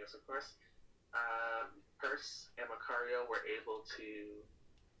 Christy Mewis, of course. Purse and Macario were able to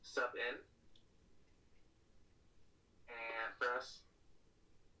sub in, and for us,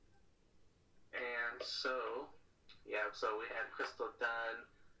 and so we had Crystal Dunn,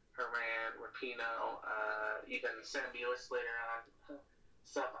 Haran, Rapino, even Sam Mewis later on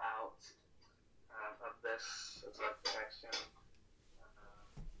sub out of this as a connection.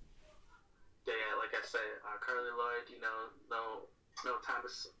 Like I said, Carly Lloyd, no time to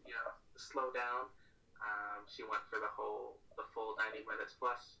slow down. She went for the full 90 minutes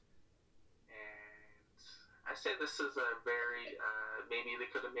plus, and I say this is a very maybe they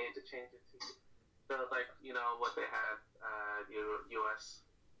could have made the change to what they had U.S.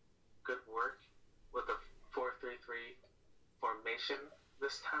 good work with the 4-3-3 formation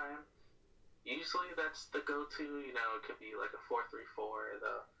this time. Usually that's the go-to. It could be like a 4-3-4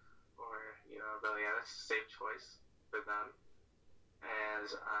 that's a safe choice for them.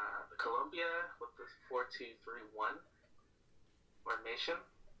 As Colombia with the 4-2-3-1 formation.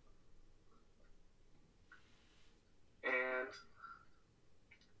 And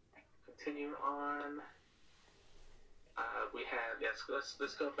continue on. We had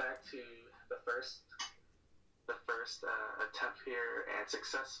let's go back to the first attempt here and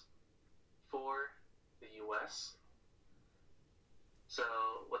success for the U.S. So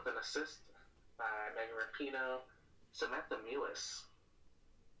with an assist by Megan Rapinoe, Samantha Mewis,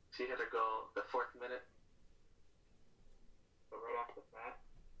 she hit a goal the 4th minute, So right off the bat,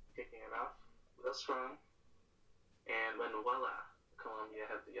 kicking it off, real strong. And Manuela, Colombia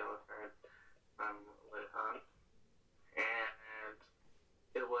had the yellow card late on. And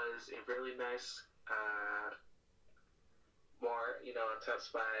it was a really nice, more,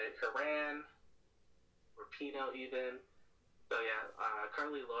 attempts by Haran, Rapinoe even. So yeah,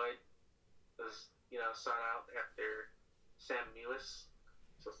 Carly Lloyd was, sought out after Sam Mewis.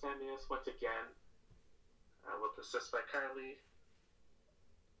 So Sam Mewis once again with assist by Carly.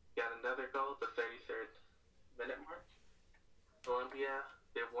 Got another goal at the 33rd minute mark. Colombia,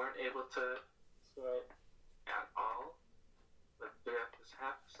 they weren't able to score at all throughout this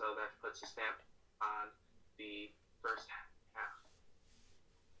half, so that puts a stamp on the first half.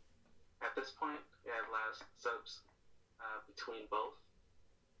 At this point, we had last subs between both,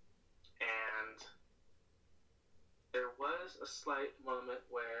 and there was a slight moment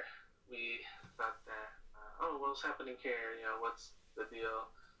where we thought that, what's happening here? What's the deal?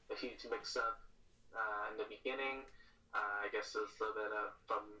 A huge mix-up in the beginning. I guess it was a little bit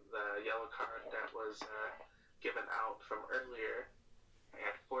from the yellow card that was given out from earlier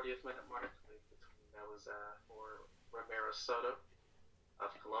at 40th minute mark. That was for Romero Soto of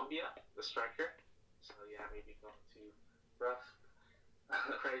Colombia, the striker. So yeah, maybe going too rough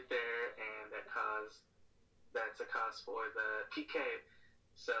right there, and that's a cause for the PK.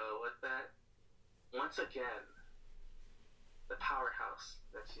 So with that, once again, the powerhouse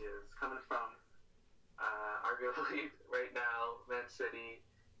that she is coming from, arguably right now, Man City,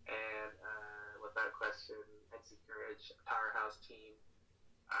 and without question, NC Courage, powerhouse team.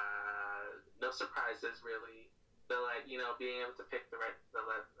 No surprises really. But being able to pick the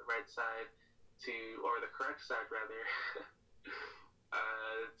right side or the correct side rather,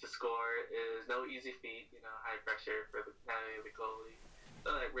 to score is no easy feat. High pressure for not only the goalie,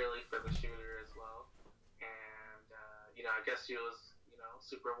 but really for the shooter as well. And I guess she was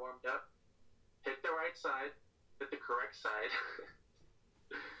super warmed up. Pick the right side, pick the correct side.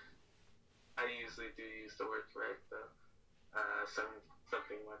 I usually do use the word correct though.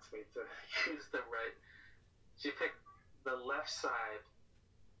 Something wants me to use the right. She picked the left side,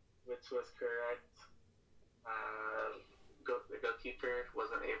 which was correct. The goalkeeper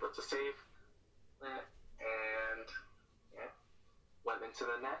wasn't able to save that, and went into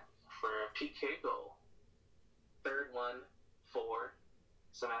the net for a PK goal. Third one for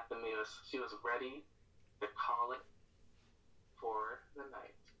Samantha Mewis. She was ready to call it for the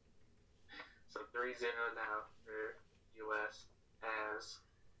night. So 3-0 now for U.S. as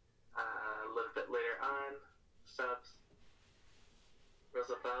a little bit later on, subs.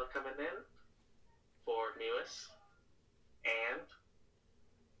 Rosabelle coming in for Mewis. And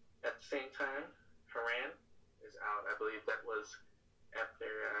at the same time, Haran is out. I believe that was after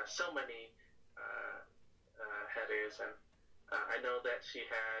so many headers, and I know that she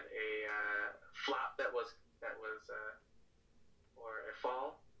had a flop that was or a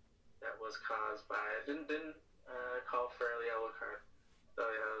fall that was caused by didn't call for a yellow card. So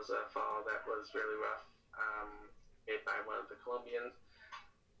yeah, it was a fall that was really rough, made by one of the Colombian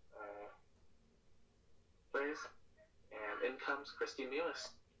players. And in comes Christy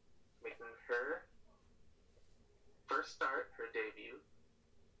Mewis, making her first start, her debut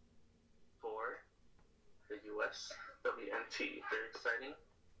for the U.S. WNT. Very exciting.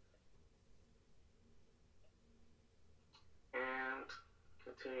 And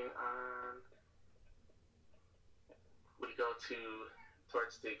continuing on, we go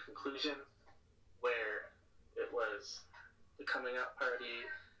towards the conclusion, where it was the coming out party,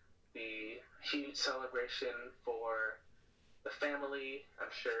 the huge celebration for the family,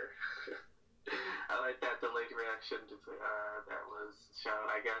 I'm sure. I like that delayed reaction that was shown.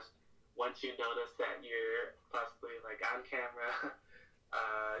 I guess once you notice that you're possibly on camera,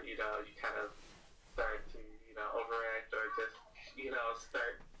 you kind of start to overact or just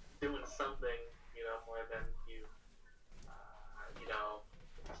start doing something more than you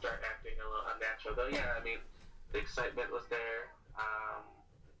start acting a little unnatural. Though yeah, I mean the excitement was there.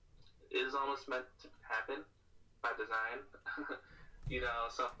 It was almost meant to happen by design.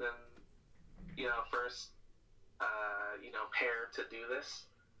 Something first pair to do this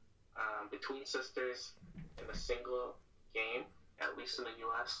between sisters in a single game, at least in the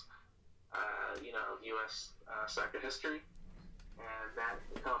U.S. U.S. Soccer history, and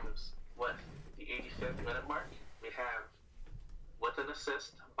that comes the 85th minute mark. We have with an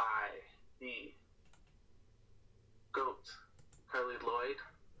assist by the GOAT Carly Lloyd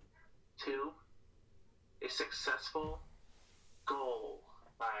to a successful goal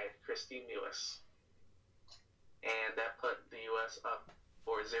by Christy Mewis. And that put the U.S. up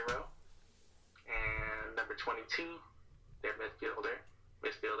 4-0. And number 22, their midfielder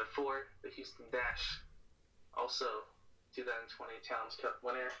for the Houston Dash, also 2020 Challenge Cup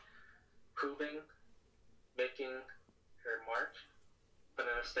winner, making her mark,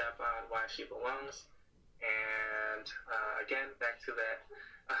 putting a stamp on why she belongs. And again, back to that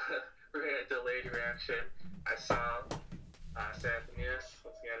delayed reaction. I saw Sam Anthony's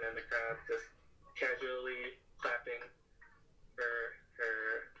once again in the crowd, just casually clapping for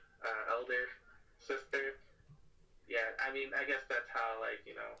her elder sister. Yeah, I mean, I guess that's how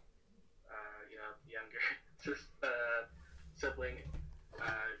younger sibling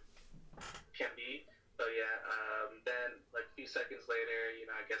can be. So yeah, then like a few seconds later,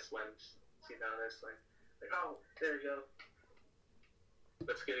 I guess when she noticed, like oh, there you go.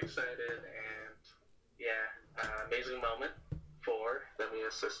 Let's get excited, and yeah, amazing moment for the Mia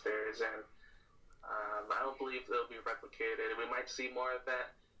sisters, and I don't believe it'll be replicated. We might see more of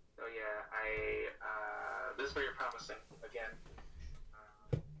that. So yeah, this is very promising. Again,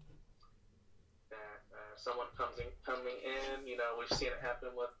 that someone coming in. We've seen it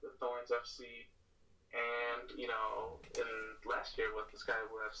happen with the Thorns FC, and in last year with the Sky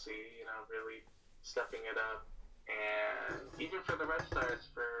Blue FC. Really stepping it up. And even for the Red Stars,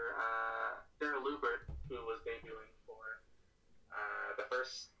 for Sarah Lubert, who was debuting for the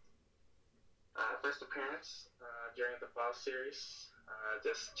first appearance during the fall series,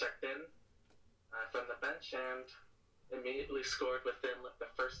 just checked in from the bench and immediately scored within the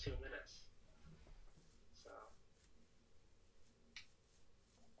first 2 minutes. So,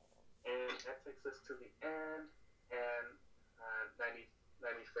 and that takes us to the end, and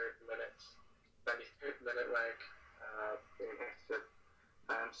 93rd minute mark. Extra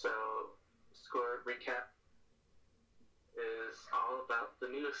time. So, score recap is all about the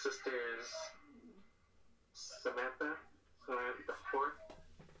new sisters, Samantha the 4th,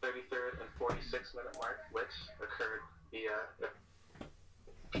 33rd, and 46th minute mark, which occurred via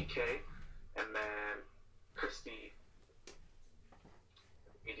PK, and then Christy,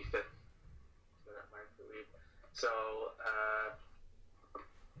 85th minute mark, I believe. So,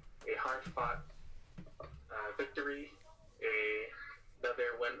 a hard-fought victory,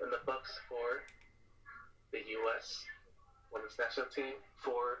 another win in the books for the U.S. Women's National Team,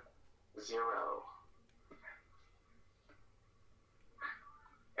 4-0.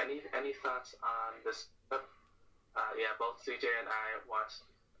 Any thoughts on this? Yeah, both CJ and I watched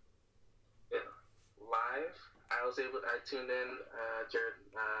it live. I tuned in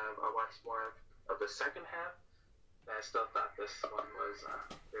I watched more of the second half. I still thought this one was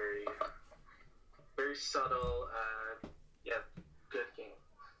very, very subtle. Good game.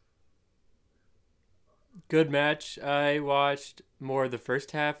 Good match. I watched more of the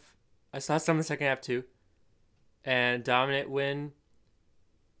first half. I saw some of the second half too. And dominant win.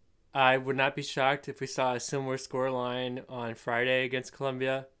 I would not be shocked if we saw a similar scoreline on Friday against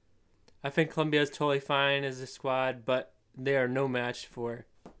Colombia. I think Colombia is totally fine as a squad, but they are no match for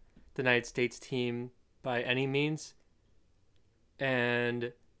the United States team by any means.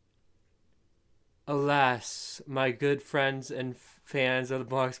 And alas, my good friends and fans of the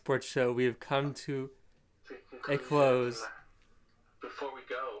Blog Sports Show, we have come to a close. Before we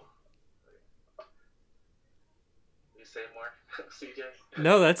go, you say more, CJ?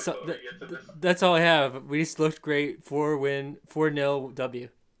 No, that's all I have. We just looked great. 4-0 W.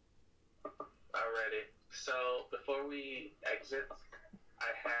 Alrighty. So before we exit,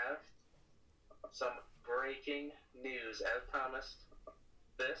 I have some breaking news. As promised,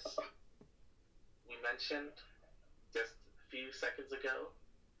 we mentioned just a few seconds ago,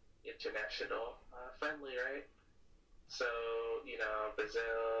 international friendly, right? So,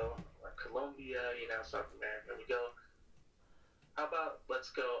 Brazil, Colombia, South America, we go. How about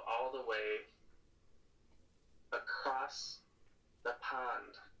let's go all the way across the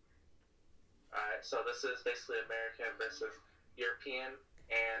pond? Alright, so this is basically American versus European,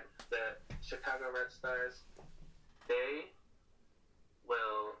 and the Chicago Red Stars, they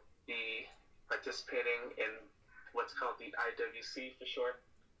will be participating in what's called the IWC for short.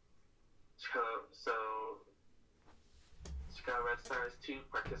 So Chicago Red Stars to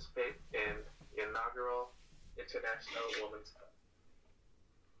participate in the inaugural International Women's Cup.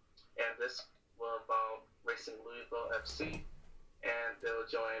 And this will involve Racing Louisville FC, and they'll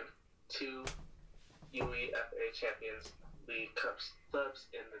join 2 UEFA Champions League clubs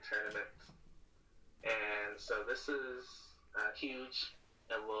in the tournament. And so this is huge,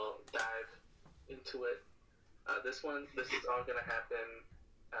 and we'll dive into it. This is all going to happen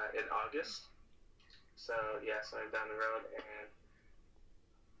in August. So I'm down the road, and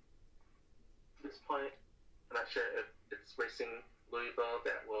at this point, I'm not sure if it's Racing Louisville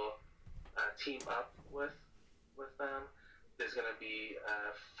that will team up with them, there's going to be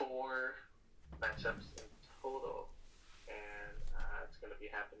 4 matchups in total, and it's going to be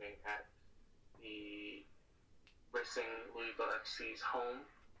happening at the Racing Louisville FC's home,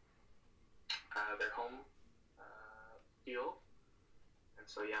 their home field. And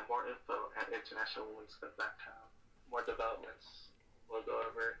so, yeah, more info at internationalwomen'sclub.com. More developments. We'll go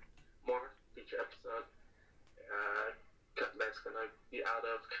over more future episode that's going to be out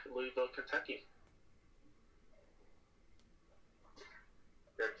of Louisville, Kentucky.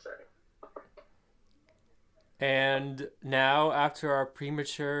 Very exciting. And now, after our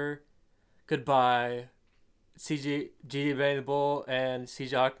premature goodbye, GG Bang the Bull and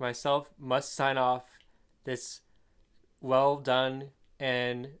CJ Hawk myself must sign off this well done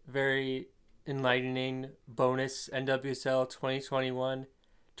and very enlightening bonus NWSL 2021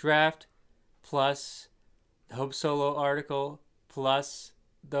 draft, plus the Hope Solo article, plus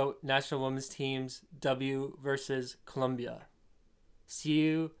the national women's team's W versus Colombia. See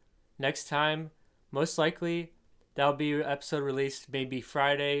you next time. Most likely, that'll be an episode released maybe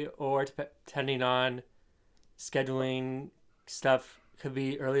Friday, or depending on scheduling stuff, could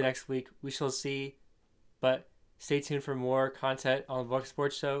be early next week. We shall see. But stay tuned for more content on the Buck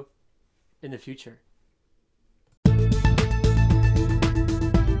Sports Show in the future.